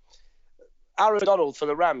decade. Aaron Donald for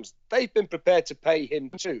the Rams, they've been prepared to pay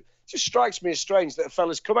him too. It just strikes me as strange that a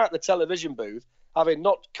fella's come out the television booth, having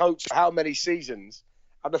not coached for how many seasons,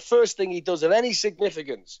 and the first thing he does of any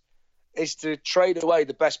significance is to trade away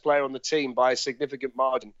the best player on the team by a significant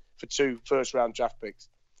margin for 2 first-round draft picks.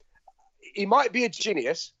 He might be a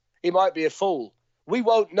genius. He might be a fool. We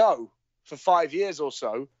won't know for 5 years or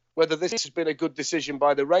so whether this has been a good decision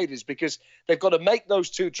by the Raiders, because they've got to make those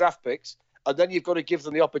 2 draft picks, and then you've got to give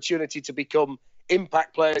them the opportunity to become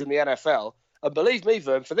impact players in the NFL. And believe me,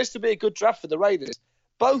 Vern, for this to be a good draft for the Raiders,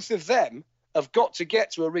 both of them have got to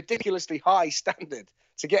get to a ridiculously high standard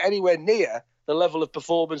to get anywhere near the level of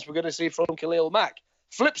performance we're going to see from Khalil Mack.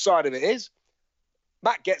 Flip side of it is,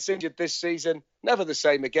 Mack gets injured this season, never the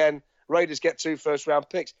same again. Raiders get 2 first-round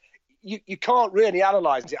picks. You can't really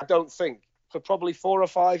analyse it, I don't think, for probably 4 or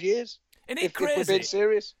 5 years. Isn't it crazy? If we're being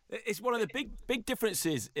serious. It's one of the big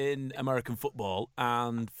differences in American football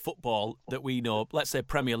and football that we know, let's say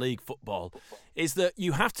Premier League football, is that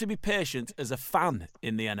you have to be patient as a fan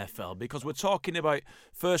in the NFL, because we're talking about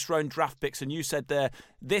first-round draft picks, and you said there,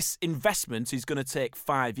 this investment is going to take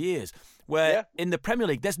 5 years. Where in the Premier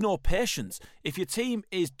League, there's no patience. If your team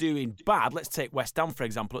is doing bad, let's take West Ham, for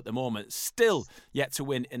example, at the moment, still yet to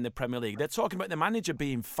win in the Premier League. They're talking about the manager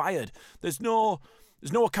being fired. There's no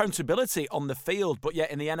accountability on the field, but yet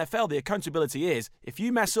in the NFL, the accountability is, if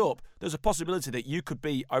you mess up, there's a possibility that you could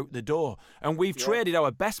be out the door. And we've traded our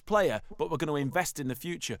best player, but we're going to invest in the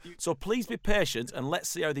future. So please be patient, and let's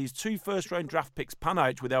see how these 2 first-round draft picks pan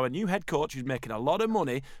out with our new head coach who's making a lot of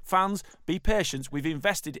money. Fans, be patient. We've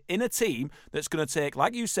invested in a team that's going to take,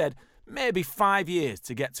 like you said, maybe 5 years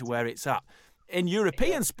to get to where it's at. In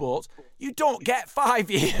European sports, you don't get 5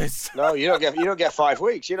 years. No, you don't get 5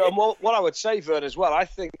 weeks. And what I would say, Vern, as well, I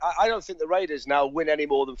don't think the Raiders now win any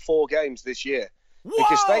more than 4 games this year. Whoa!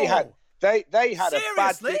 Because they had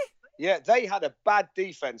Seriously? they had a bad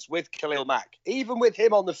defense with Khalil Mack. Even with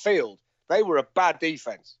him on the field, they were a bad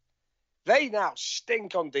defense. They now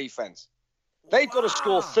stink on defense. They've got to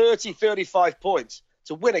score 30, 35 points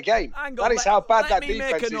to win a game. Hang on, that is how bad that defense is now.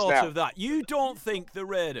 Let me make a note of that. You don't think the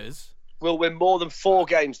Raiders will win more than 4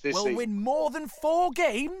 games this season. Will win more than 4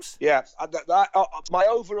 games? Yeah. My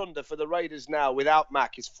over-under for the Raiders now without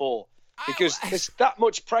Mac is 4. Because there's that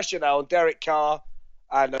much pressure now on Derek Carr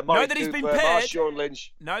and Amari Cooper, Marshawn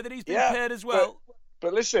Lynch. Now that he's been paid as well.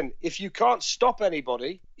 But listen, if you can't stop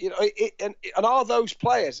anybody, and are those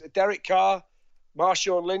players, Derek Carr,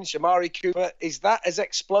 Marshawn Lynch, Amari Cooper, is that as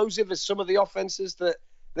explosive as some of the offenses that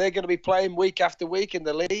they're going to be playing week after week in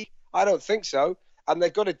the league? I don't think so. And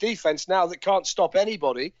they've got a defense now that can't stop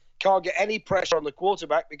anybody, can't get any pressure on the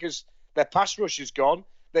quarterback because their pass rush is gone.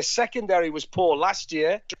 Their secondary was poor last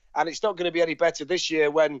year, and it's not going to be any better this year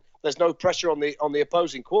when there's no pressure on the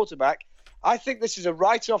opposing quarterback. I think this is a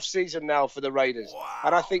write-off season now for the Raiders. Wow.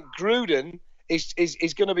 And I think Gruden is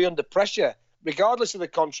going to be under pressure, regardless of the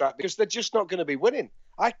contract, because they're just not going to be winning.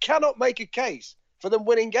 I cannot make a case for them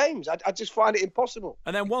winning games. I just find it impossible.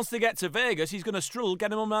 And then once they get to Vegas, he's going to struggle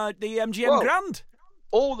getting them on the MGM Grand.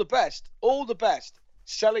 All the best,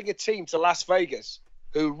 selling a team to Las Vegas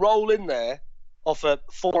who roll in there off a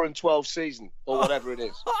 4-12 season or whatever it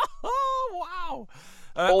is. Wow.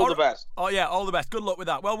 All the best. Oh, yeah, all the best. Good luck with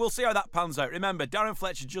that. Well, we'll see how that pans out. Remember, Darren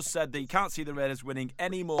Fletcher just said that he can't see the Raiders winning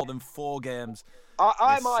any more than 4 games.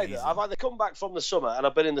 I've either come back from the summer and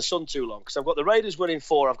I've been in the sun too long because I've got the Raiders winning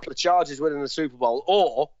 4, I've got the Chargers winning the Super Bowl,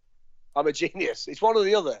 or I'm a genius. It's one or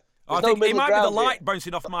the other. I think it might be the light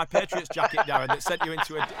bouncing off my Patriots jacket, Darren, that sent you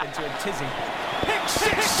into a tizzy. Pick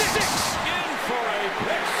six! In for a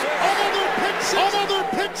pick six! Another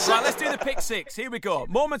pick six! Right, let's do the pick 6. Here we go.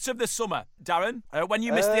 Moments of the summer, Darren, when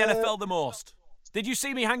you missed the NFL the most. Did you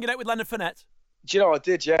see me hanging out with Leonard Fournette? Do you know, I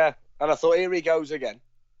did, yeah. And I thought, here he goes again.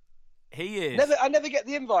 He is. I never get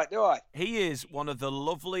the invite, do I? He is one of the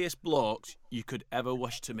loveliest blokes you could ever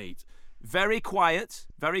wish to meet. Very quiet,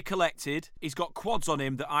 very collected. He's got quads on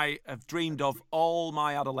him that I have dreamed of all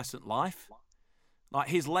my adolescent life. Like,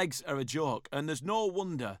 his legs are a joke. And there's no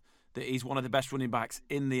wonder that he's one of the best running backs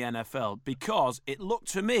in the NFL because it looked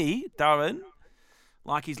to me, Darren,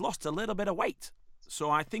 like he's lost a little bit of weight. So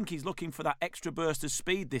I think he's looking for that extra burst of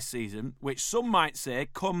speed this season, which some might say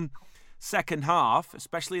come second half,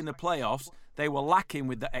 especially in the playoffs, they were lacking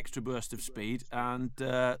with that extra burst of speed, and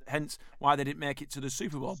hence why they didn't make it to the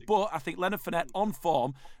Super Bowl. But I think Leonard Fournette, on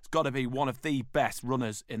form, has got to be one of the best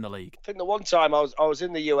runners in the league. I think the one time I was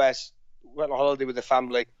in the US, went on holiday with the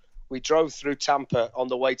family. We drove through Tampa on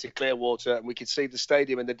the way to Clearwater, and we could see the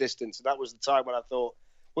stadium in the distance. And that was the time when I thought,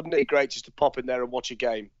 wouldn't it be great just to pop in there and watch a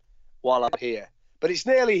game while I'm here? But it's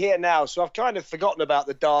nearly here now, so I've kind of forgotten about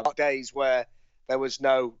the dark days where there was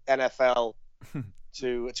no NFL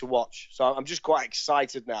to watch. So I'm just quite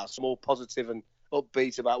excited now. So more positive and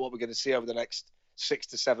upbeat about what we're going to see over the next 6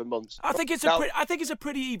 to 7 months. I think it's a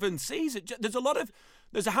pretty even season.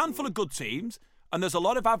 There's a handful of good teams and there's a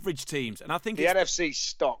lot of average teams, and I think the NFC's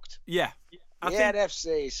stocked. Yeah,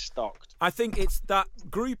 NFC is stocked. I think it's that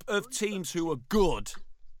group of teams who are good,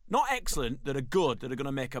 not excellent, that are good, that are going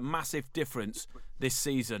to make a massive difference this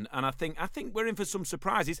season. And I think we're in for some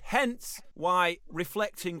surprises. Hence why,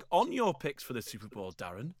 reflecting on your picks for the Super Bowl,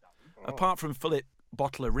 Darren, apart from Philip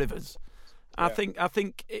Bottler Rivers, I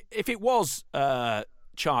think if it was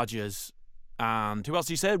Chargers and who else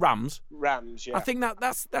did you say? Rams, yeah. I think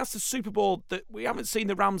that's the Super Bowl that we haven't seen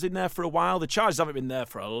the Rams in there for a while. The Chargers haven't been there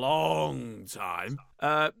for a long time.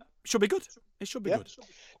 Should be good. It should be good.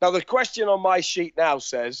 Now, the question on my sheet now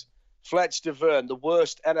says, Fletch to Vern, the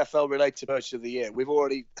worst NFL-related purchase of the year. We've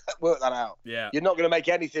already worked that out. Yeah. You're not going to make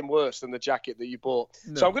anything worse than the jacket that you bought.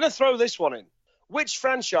 No. So I'm going to throw this one in. Which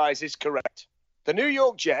franchise is correct? The New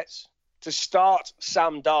York Jets to start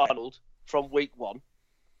Sam Darnold from week 1,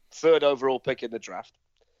 3rd overall pick in the draft,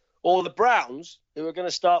 or the Browns, who are going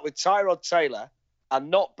to start with Tyrod Taylor and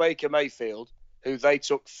not Baker Mayfield, who they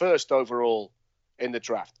took 1st overall in the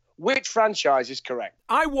draft? Which franchise is correct?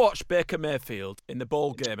 I watched Baker Mayfield in the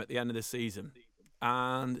bowl game at the end of the season,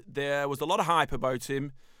 and there was a lot of hype about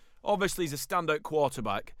him. Obviously, he's a standout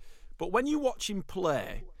quarterback, but when you watch him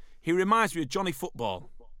play, he reminds me of Johnny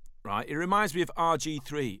Football, right? He reminds me of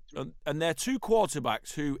RG3, and they're two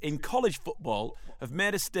quarterbacks who, in college football, have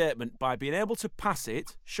made a statement by being able to pass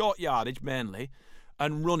it, short yardage mainly,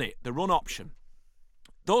 and run it, the run option.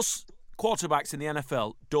 Those quarterbacks in the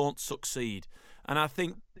NFL don't succeed. And I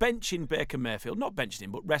think benching Baker Mayfield, not benching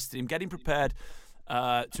him, but resting him, getting prepared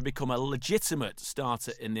to become a legitimate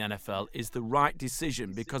starter in the NFL is the right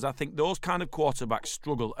decision, because I think those kind of quarterbacks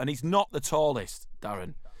struggle. And he's not the tallest,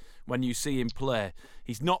 Darren, when you see him play.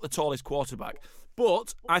 He's not the tallest quarterback.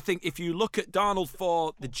 But I think if you look at Darnold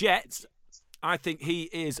for the Jets, I think he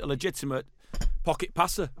is a legitimate pocket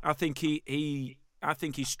passer. I think he I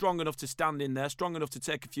think he's strong enough to stand in there, strong enough to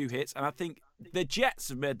take a few hits, and I think the Jets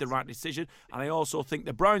have made the right decision, and I also think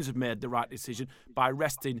the Browns have made the right decision by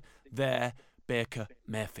resting their Baker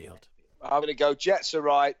Mayfield. I'm going to go Jets are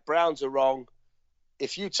right, Browns are wrong.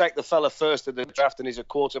 If you take the fella first in the draft and he's a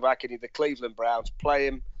quarterback and he's the Cleveland Browns, play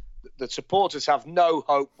him. The supporters have no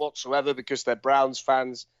hope whatsoever because they're Browns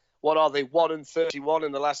fans. What are they, 1-31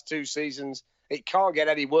 in the last 2 seasons? It can't get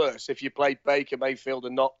any worse if you play Baker Mayfield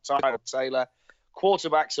and not Tyrod Taylor.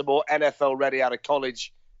 Quarterbacks are more NFL ready out of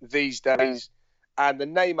college these days. And the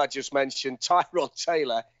name I just mentioned, Tyrod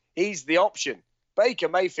Taylor, he's the option. Baker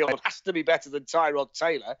Mayfield has to be better than Tyrod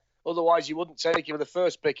Taylor. Otherwise, you wouldn't take him with the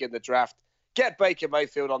first pick in the draft. Get Baker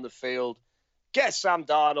Mayfield on the field. Get Sam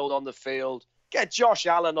Darnold on the field. Get Josh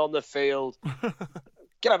Allen on the field.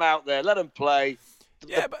 Get them out there. Let them play.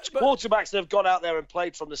 Yeah, but quarterbacks that have gone out there and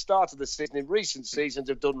played from the start of the season in recent seasons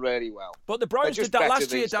have done really well. But the Browns did that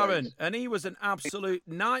last year, Darren, and he was an absolute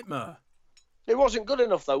nightmare. It wasn't good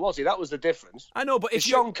enough, though, was he? That was the difference. I know, but if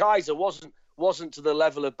Sean Kaiser wasn't to the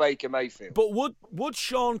level of Baker Mayfield. But would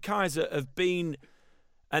Sean Kaiser have been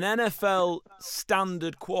an NFL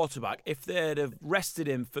standard quarterback if they'd have rested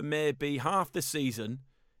him for maybe half the season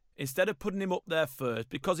instead of putting him up there first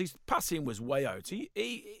because his passing was way out?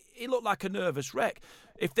 He looked like a nervous wreck.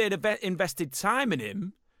 If they'd have invested time in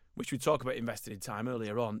him, which we talked about investing in time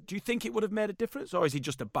earlier on, do you think it would have made a difference, or is he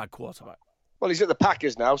just a bad quarterback? Well, he's at the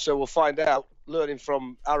Packers now, so we'll find out, learning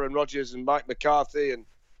from Aaron Rodgers and Mike McCarthy and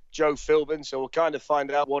Joe Philbin, so we'll kind of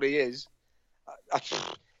find out what he is.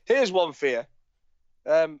 Here's one fear.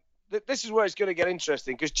 This is where it's going to get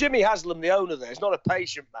interesting, because Jimmy Haslam, the owner there, is not a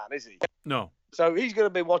patient man, is he? No. So he's going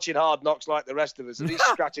to be watching Hard Knocks like the rest of us, and he's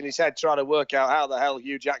scratching his head trying to work out how the hell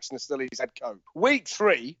Hugh Jackson is still his head coach. Week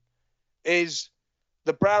 3 is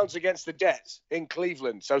the Browns against the Jets in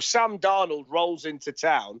Cleveland. So Sam Darnold rolls into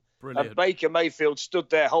town. Brilliant. And Baker Mayfield stood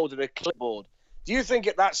there holding a clipboard. Do you think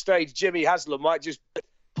at that stage Jimmy Haslam might just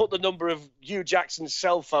put the number of Hugh Jackson's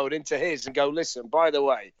cell phone into his and go, listen, by the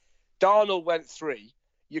way, Darnold went 3.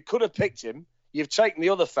 You could have picked him. You've taken the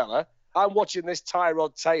other fella. I'm watching this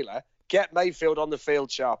Tyrod Taylor. Get Mayfield on the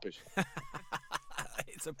field sharpish.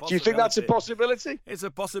 It's a possibility. Do you think that's a possibility? It's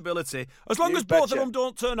a possibility. As long as both of them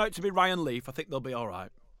don't turn out to be Ryan Leaf, I think they'll be all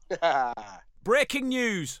right. Breaking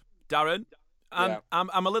news, Darren. I'm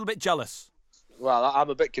a little bit jealous. Well, I'm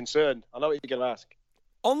a bit concerned. I know what you're going to ask.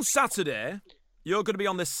 On Saturday, you're going to be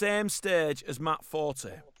on the same stage as Matt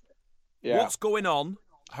Forte. Yeah. What's going on?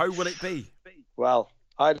 How will it be? Well,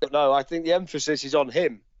 I don't know. I think the emphasis is on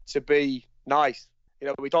him to be nice. You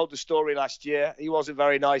know, we told the story last year. He wasn't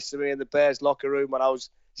very nice to me in the Bears locker room when I was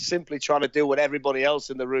simply trying to do what everybody else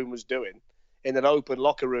in the room was doing. In an open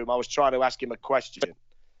locker room, I was trying to ask him a question.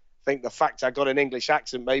 I think the fact I got an English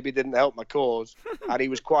accent maybe didn't help my cause, and he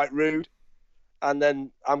was quite rude. And then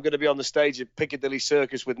I'm going to be on the stage at Piccadilly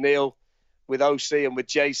Circus with Neil, with OC and with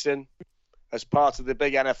Jason as part of the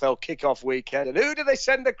big NFL kickoff weekend. And who do they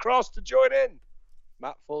send across to join in?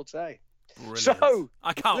 Matt Forte. Brilliant. So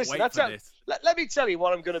I can't wait for this. Let me tell you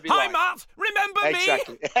what I'm going to be Hi, like. Matt. Remember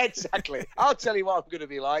me? Exactly. I'll tell you what I'm going to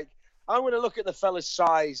be like. I'm going to look at the fella's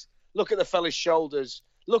size, look at the fella's shoulders,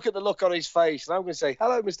 look at the look on his face, and I'm going to say,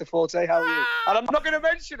 hello, Mr. Forte, how are you? And I'm not going to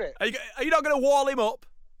mention it. Are you not going to wall him up?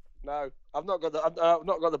 No, I've not got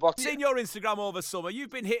the box. I've seen your Instagram over summer.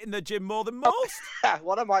 You've been hitting the gym more than most.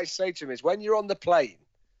 What I might say to him is, when you're on the plane,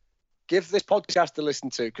 give this podcast to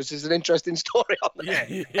listen to, because there's an interesting story on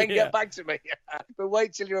there. And get back to me. But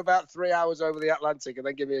wait till you're about 3 hours over the Atlantic and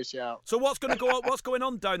then give me a shout. So what's going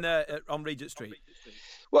on down there on Regent Street?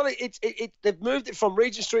 Well, they've moved it from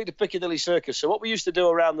Regent Street to Piccadilly Circus. So what we used to do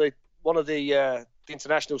around one of the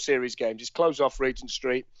international series games is close off Regent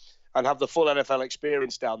Street and have the full NFL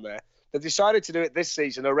experience down there. They've decided to do it this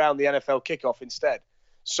season around the NFL kickoff instead.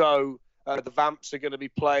 So the Vamps are going to be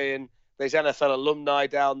playing. There's NFL alumni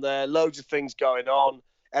down there, loads of things going on,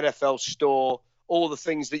 NFL store, all the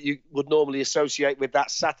things that you would normally associate with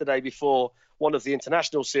that Saturday before one of the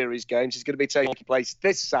international series games is going to be taking place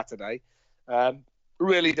this Saturday.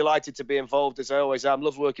 Really delighted to be involved, as I always am.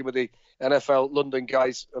 Love working with the NFL London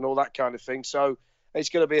guys and all that kind of thing. So it's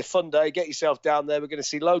going to be a fun day. Get yourself down there. We're going to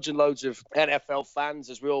see loads and loads of NFL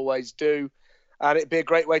fans, as we always do. And it'd be a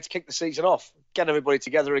great way to kick the season off. Get everybody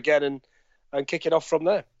together again and kick it off from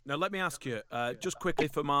there. Now, let me ask you, just quickly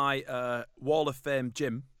for my Wall of Fame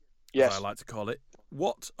gym, yes, as I like to call it,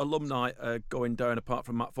 what alumni are going down apart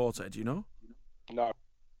from Matt Forte? Do you know? No.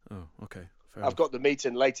 Oh, okay. I've got the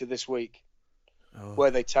meeting later this week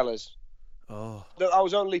where they tell us. Oh. I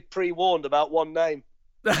was only pre-warned about one name.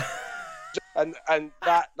 and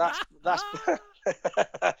that's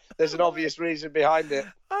there's an obvious reason behind it.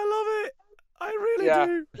 I really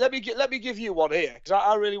do. Let me give you one here, because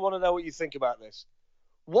I really want to know what you think about this.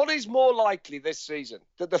 What is more likely this season,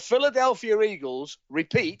 that the Philadelphia Eagles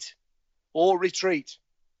repeat or retreat?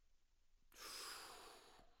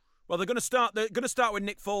 Well, they're going to start with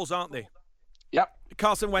Nick Foles, aren't they? Yep.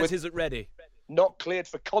 Carson Wentz isn't ready. Not cleared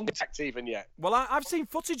for contact even yet. Well, I've seen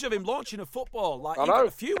footage of him launching a football a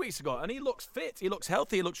few weeks ago, and he looks fit, he looks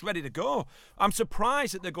healthy, he looks ready to go. I'm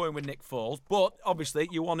surprised that they're going with Nick Foles, but obviously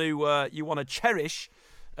you want to cherish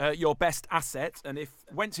your best asset, and if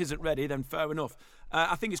Wentz isn't ready, then fair enough.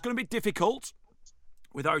 I think it's going to be difficult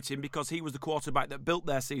without him because he was the quarterback that built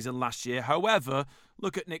their season last year. However,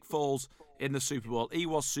 look at Nick Foles in the Super Bowl. He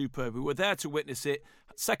was superb. We were there to witness it.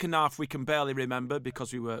 Second half we can barely remember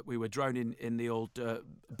because we were drowning in the old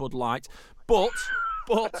Bud Light. But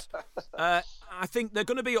I think they're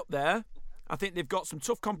going to be up there. I think they've got some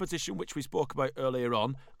tough competition, which we spoke about earlier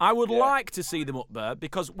on. I would like to see them up there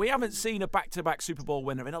because we haven't seen a back-to-back Super Bowl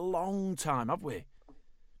winner in a long time, have we?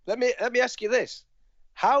 Let me ask you this.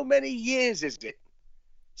 How many years is it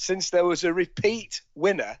since there was a repeat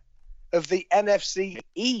winner of the NFC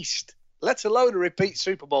East, let alone a repeat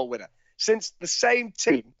Super Bowl winner, since the same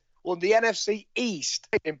team won the NFC East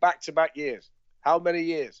in back-to-back years? How many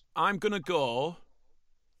years? I'm going to go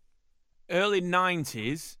early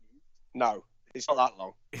 90s. No, it's not that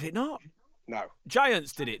long. Is it not? No.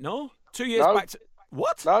 Giants did it, no? 2 years back to...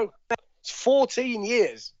 What? No. It's 14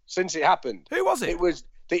 years since it happened. Who was it? It was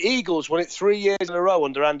the Eagles won it 3 years in a row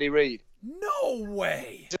under Andy Reid. No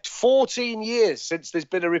way. It's 14 years since there's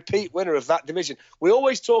been a repeat winner of that division. We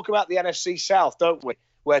always talk about the NFC South, don't we?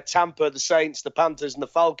 Where Tampa, the Saints, the Panthers, and the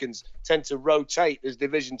Falcons tend to rotate as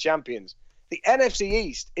division champions. The NFC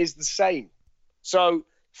East is the same. So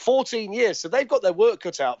 14 years. So they've got their work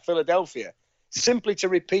cut out, Philadelphia, simply to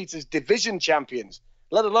repeat as division champions,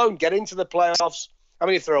 let alone get into the playoffs. I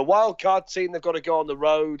mean, if they're a wild card team, they've got to go on the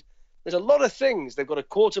road. There's a lot of things. They've got a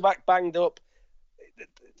quarterback banged up.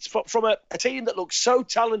 It's from a team that looks so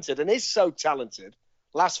talented and is so talented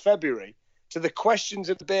last February to the questions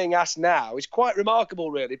that are being asked now is quite remarkable,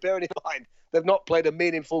 really, bearing in mind they've not played a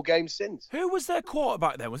meaningful game since. Who was their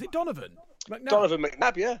quarterback then? Was it Donovan McNabb? Donovan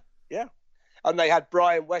McNabb, yeah. And they had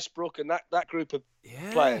Brian Westbrook and that group of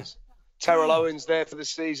players. Terrell Owens there for the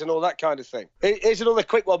season, all that kind of thing. Here's another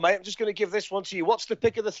quick one, mate. I'm just going to give this one to you. What's the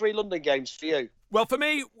pick of the 3 London games for you? Well, for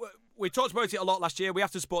me, we talked about it a lot last year. We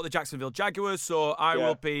have to support the Jacksonville Jaguars, so I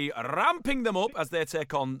will be ramping them up as they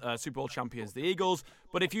take on Super Bowl champions, the Eagles.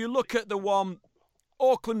 But if you look at the one,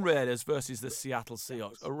 Oakland Raiders versus the Seattle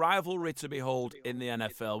Seahawks, a rivalry to behold in the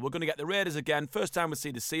NFL. We're going to get the Raiders again. First time we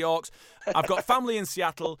see the Seahawks. I've got family in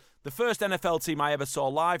Seattle. The first NFL team I ever saw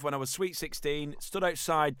live when I was Sweet 16. Stood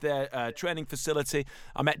outside their training facility.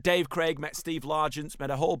 I met Dave Craig, met Steve Largent, met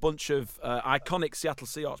a whole bunch of iconic Seattle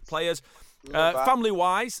Seahawks players.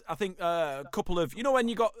 Family-wise, I think a couple of... You know when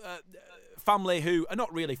you got... family who are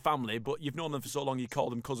not really family, but you've known them for so long you call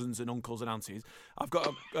them cousins and uncles and aunties. I've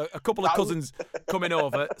got a couple of cousins coming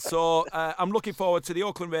over. So I'm looking forward to the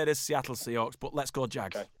Oakland Raiders, Seattle Seahawks, but let's go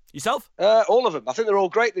Jags. Okay. Yourself? All of them. I think they're all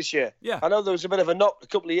great this year. Yeah. I know there was a bit of a knock a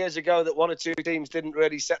couple of years ago that one or two teams didn't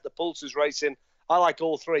really set the pulses racing. I like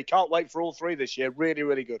all 3. Can't wait for all 3 this year. Really,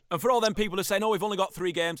 really good. And for all them people who say, no, we've only got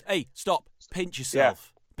 3 games. Hey, stop. Pinch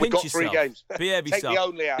yourself. Yeah. We've got yourself. 3 games. Behave yourself. Take the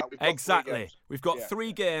only out. Exactly. We've got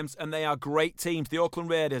 3 games, and they are great teams. The Oakland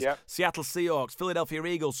Raiders, Seattle Seahawks, Philadelphia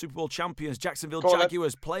Eagles, Super Bowl champions, Jacksonville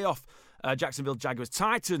Jaguars, playoff Jacksonville Jaguars,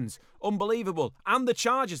 Titans, unbelievable. And the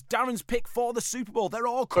Chargers, Darren's pick for the Super Bowl. They're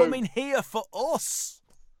all coming here for us.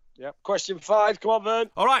 Yep. Question 5. Come on, Vern.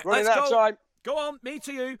 All right, Running let's out go. of time. Go on, me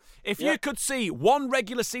to you. If you could see one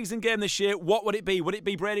regular season game this year, what would it be? Would it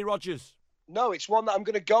be Brady Rodgers? No, it's one that I'm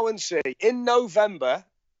going to go and see in November.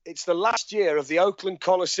 It's the last year of the Oakland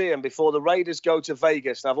Coliseum before the Raiders go to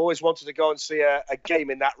Vegas. And I've always wanted to go and see a game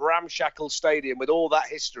in that ramshackle stadium with all that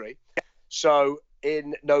history. So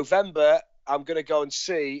in November, I'm going to go and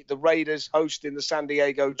see the Raiders hosting the San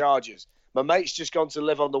Diego Chargers. My mate's just gone to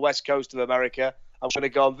live on the west coast of America. I'm going to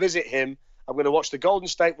go and visit him. I'm going to watch the Golden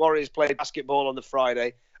State Warriors play basketball on the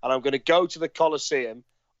Friday. And I'm going to go to the Coliseum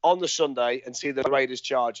on the Sunday and see the Raiders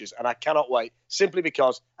Chargers. And I cannot wait, simply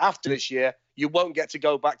because after this year, you won't get to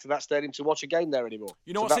go back to that stadium to watch a game there anymore.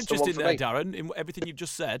 You know what's interesting there, Darren, in everything you've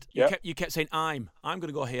just said? You kept saying, I'm going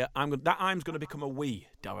to go here. That I'm's going to become a we,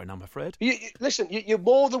 Darren, I'm afraid. Listen, you're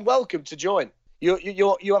more than welcome to join. You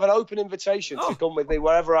have an open invitation to come with me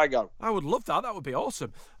wherever I go. I would love that. That would be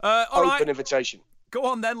awesome. Open invitation. Go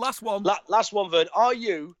on then, last one. Last one, Vern. Are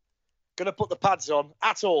you going to put the pads on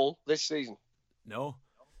at all this season? No.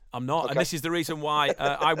 I'm not, okay. And this is the reason why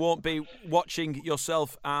I won't be watching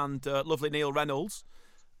yourself and lovely Neil Reynolds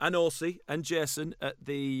and Orsi and Jason at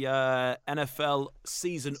the NFL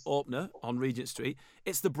season opener on Regent Street.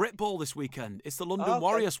 It's the Brit Bowl this weekend. It's the London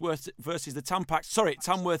Warriors versus the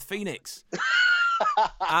Tamworth Phoenix.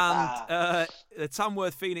 And the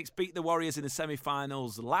Tamworth Phoenix beat the Warriors in the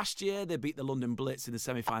semi-finals last year. They beat the London Blitz in the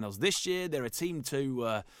semi-finals this year. They're a team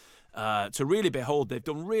to really behold. They've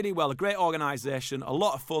done really well. A great organisation, a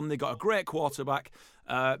lot of fun. They've got a great quarterback.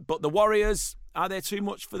 But the Warriors, are they too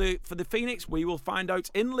much for the Phoenix? We will find out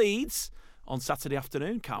in Leeds on Saturday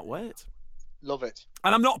afternoon. Can't wait. Love it.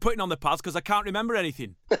 And I'm not putting on the pads because I can't remember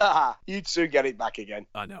anything. You'd soon get it back again.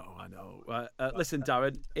 I know. Listen,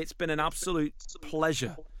 Darren, it's been an absolute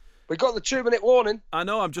pleasure. We got the 2-minute warning. I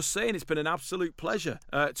know, I'm just saying it's been an absolute pleasure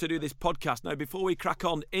to do this podcast. Now, before we crack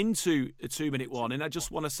on into a 2-minute warning, I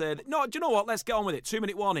just want to say that, no, do you know what? Let's get on with it.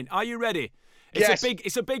 2-minute warning. Are you ready? Yes.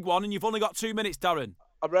 It's a big one, and you've only got 2 minutes, Darren.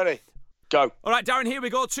 I'm ready. Go. All right, Darren, here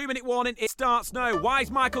we go. 2-minute warning. It starts now. Why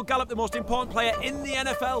is Michael Gallup the most important player in the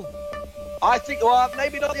NFL? I think, well,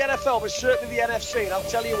 maybe not the NFL, but certainly the NFC, and I'll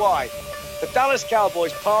tell you why. The Dallas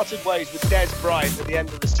Cowboys parted ways with Dez Bryant at the end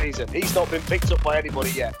of the season. He's not been picked up by anybody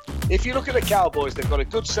yet. If you look at the Cowboys, they've got a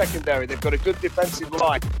good secondary, they've got a good defensive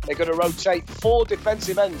line, they're going to rotate 4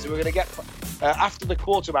 defensive ends who are going to get after the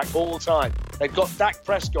quarterback all the time. They've got Dak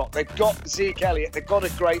Prescott, they've got Zeke Elliott, they've got a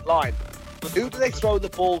great line. But who do they throw the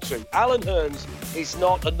ball to? Alan Hearns is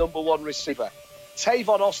not a number 1 receiver.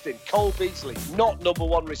 Tavon Austin, Cole Beasley, not number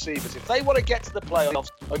 1 receivers. If they want to get to the playoffs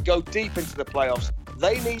and go deep into the playoffs,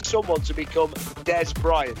 they need someone to become Dez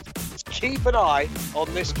Bryant. Keep an eye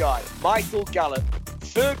on this guy, Michael Gallup,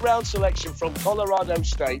 3rd round selection from Colorado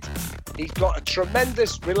State. He's got a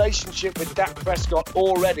tremendous relationship with Dak Prescott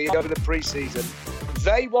already over the preseason.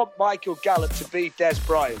 They want Michael Gallup to beat Dez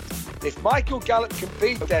Bryant. If Michael Gallup can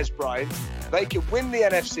beat Dez Bryant, they can win the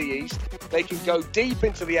NFC East, they can go deep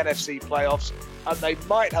into the NFC playoffs, and they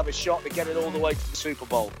might have a shot at getting all the way to the Super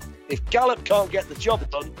Bowl. If Gallup can't get the job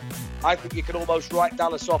done, I think you can almost write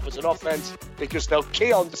Dallas off as an offense because they'll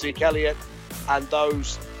key on Zeke Elliott, and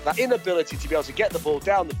that inability to be able to get the ball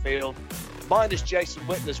down the field, minus Jason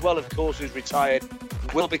Witten as well, of course, who's retired,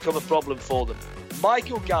 will become a problem for them.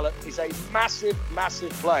 Michael Gallup is a massive,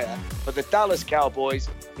 massive player for the Dallas Cowboys.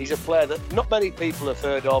 He's a player that not many people have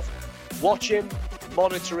heard of. Watch him,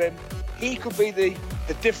 monitor him. He could be the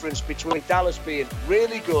difference between Dallas being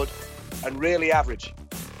really good and really average.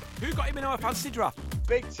 Who got him in our fantasy draft?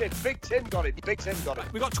 Big Tim got it.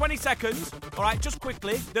 We've got 20 seconds. All right, just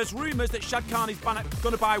quickly. There's rumours that Shad Khan is going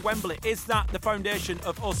to buy Wembley. Is that the foundation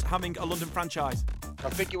of us having a London franchise? I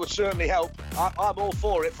think it would certainly help. I'm all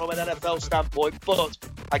for it from an NFL standpoint, but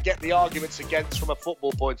I get the arguments against from a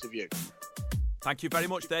football point of view. Thank you very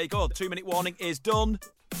much. There you go. The 2-minute warning is done.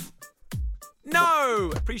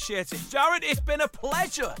 No! Appreciate it. Jared, it's been a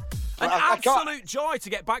pleasure. An absolute joy to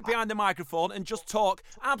get back behind the microphone and just talk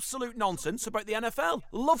absolute nonsense about the NFL.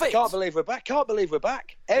 Love it. Can't believe we're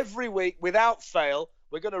back. Every week, without fail,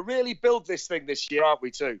 we're going to really build this thing this year, aren't we,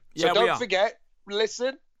 too? So yeah, don't forget,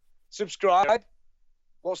 listen, subscribe.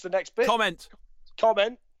 What's the next bit? Comment.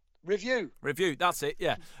 Review, that's it,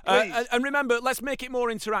 yeah. And remember, let's make it more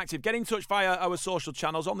interactive. Get in touch via our social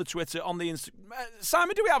channels, on the Twitter, on the Instagram.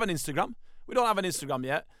 Simon, do we have an Instagram? We don't have an Instagram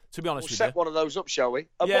yet, to be honest with you. We'll set one of those up, shall we?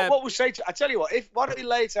 And yeah. What we'll say I tell you what, why don't we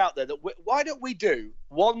lay it out there, why don't we do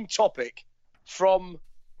one topic from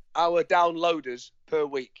our downloaders per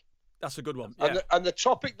week? That's a good one, yeah. And the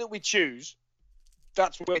topic that we choose,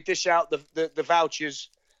 that's where we dish out the vouchers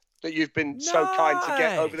that you've been so kind to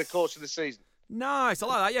get over the course of the season. Nice, I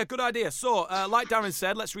like that. Yeah, good idea. So, like Darren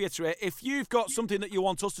said, let's reiterate, if you've got something that you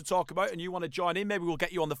want us to talk about and you want to join in, maybe we'll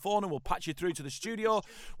get you on the phone and we'll patch you through to the studio.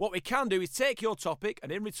 What we can do is take your topic and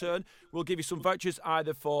in return, we'll give you some vouchers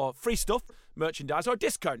either for free stuff, merchandise, or a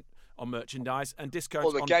discount on merchandise and discounts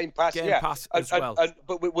or the on Game Pass, as well.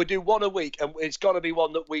 But we'll do one a week, and it's got to be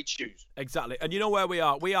one that we choose. Exactly. And you know where we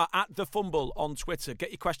are. We are at the FUMBLE on Twitter.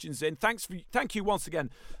 Get your questions in. Thank you once again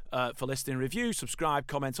for listening. Review, subscribe,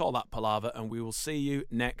 comment, all that palaver, and we will see you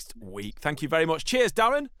next week. Thank you very much. Cheers,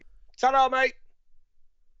 Darren. Ta-ra, mate.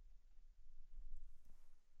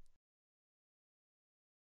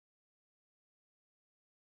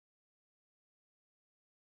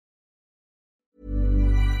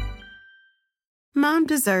 Mom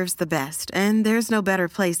deserves the best, and there's no better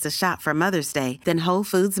place to shop for Mother's Day than Whole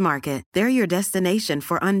Foods Market. They're your destination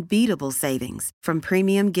for unbeatable savings, from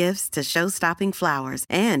premium gifts to show-stopping flowers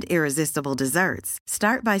and irresistible desserts.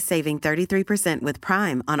 Start by saving 33% with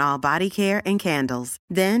Prime on all body care and candles.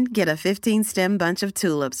 Then get a 15-stem bunch of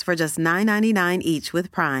tulips for just $9.99 each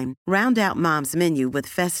with Prime. Round out Mom's menu with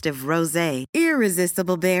festive rosé,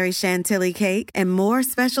 irresistible berry chantilly cake, and more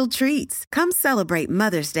special treats. Come celebrate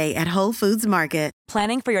Mother's Day at Whole Foods Market.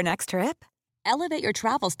 Planning for your next trip? Elevate your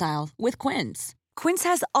travel style with Quince. Quince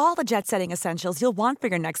has all the jet-setting essentials you'll want for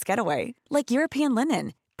your next getaway, like European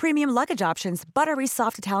linen, premium luggage options, buttery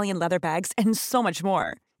soft Italian leather bags, and so much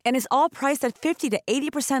more. And is all priced at 50 to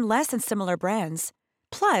 80% less than similar brands.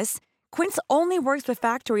 Plus, Quince only works with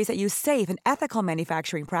factories that use safe and ethical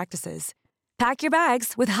manufacturing practices. Pack your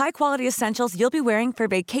bags with high-quality essentials you'll be wearing for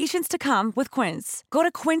vacations to come with Quince. Go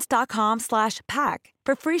to quince.com/pack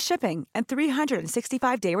for free shipping and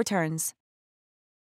 365-day returns.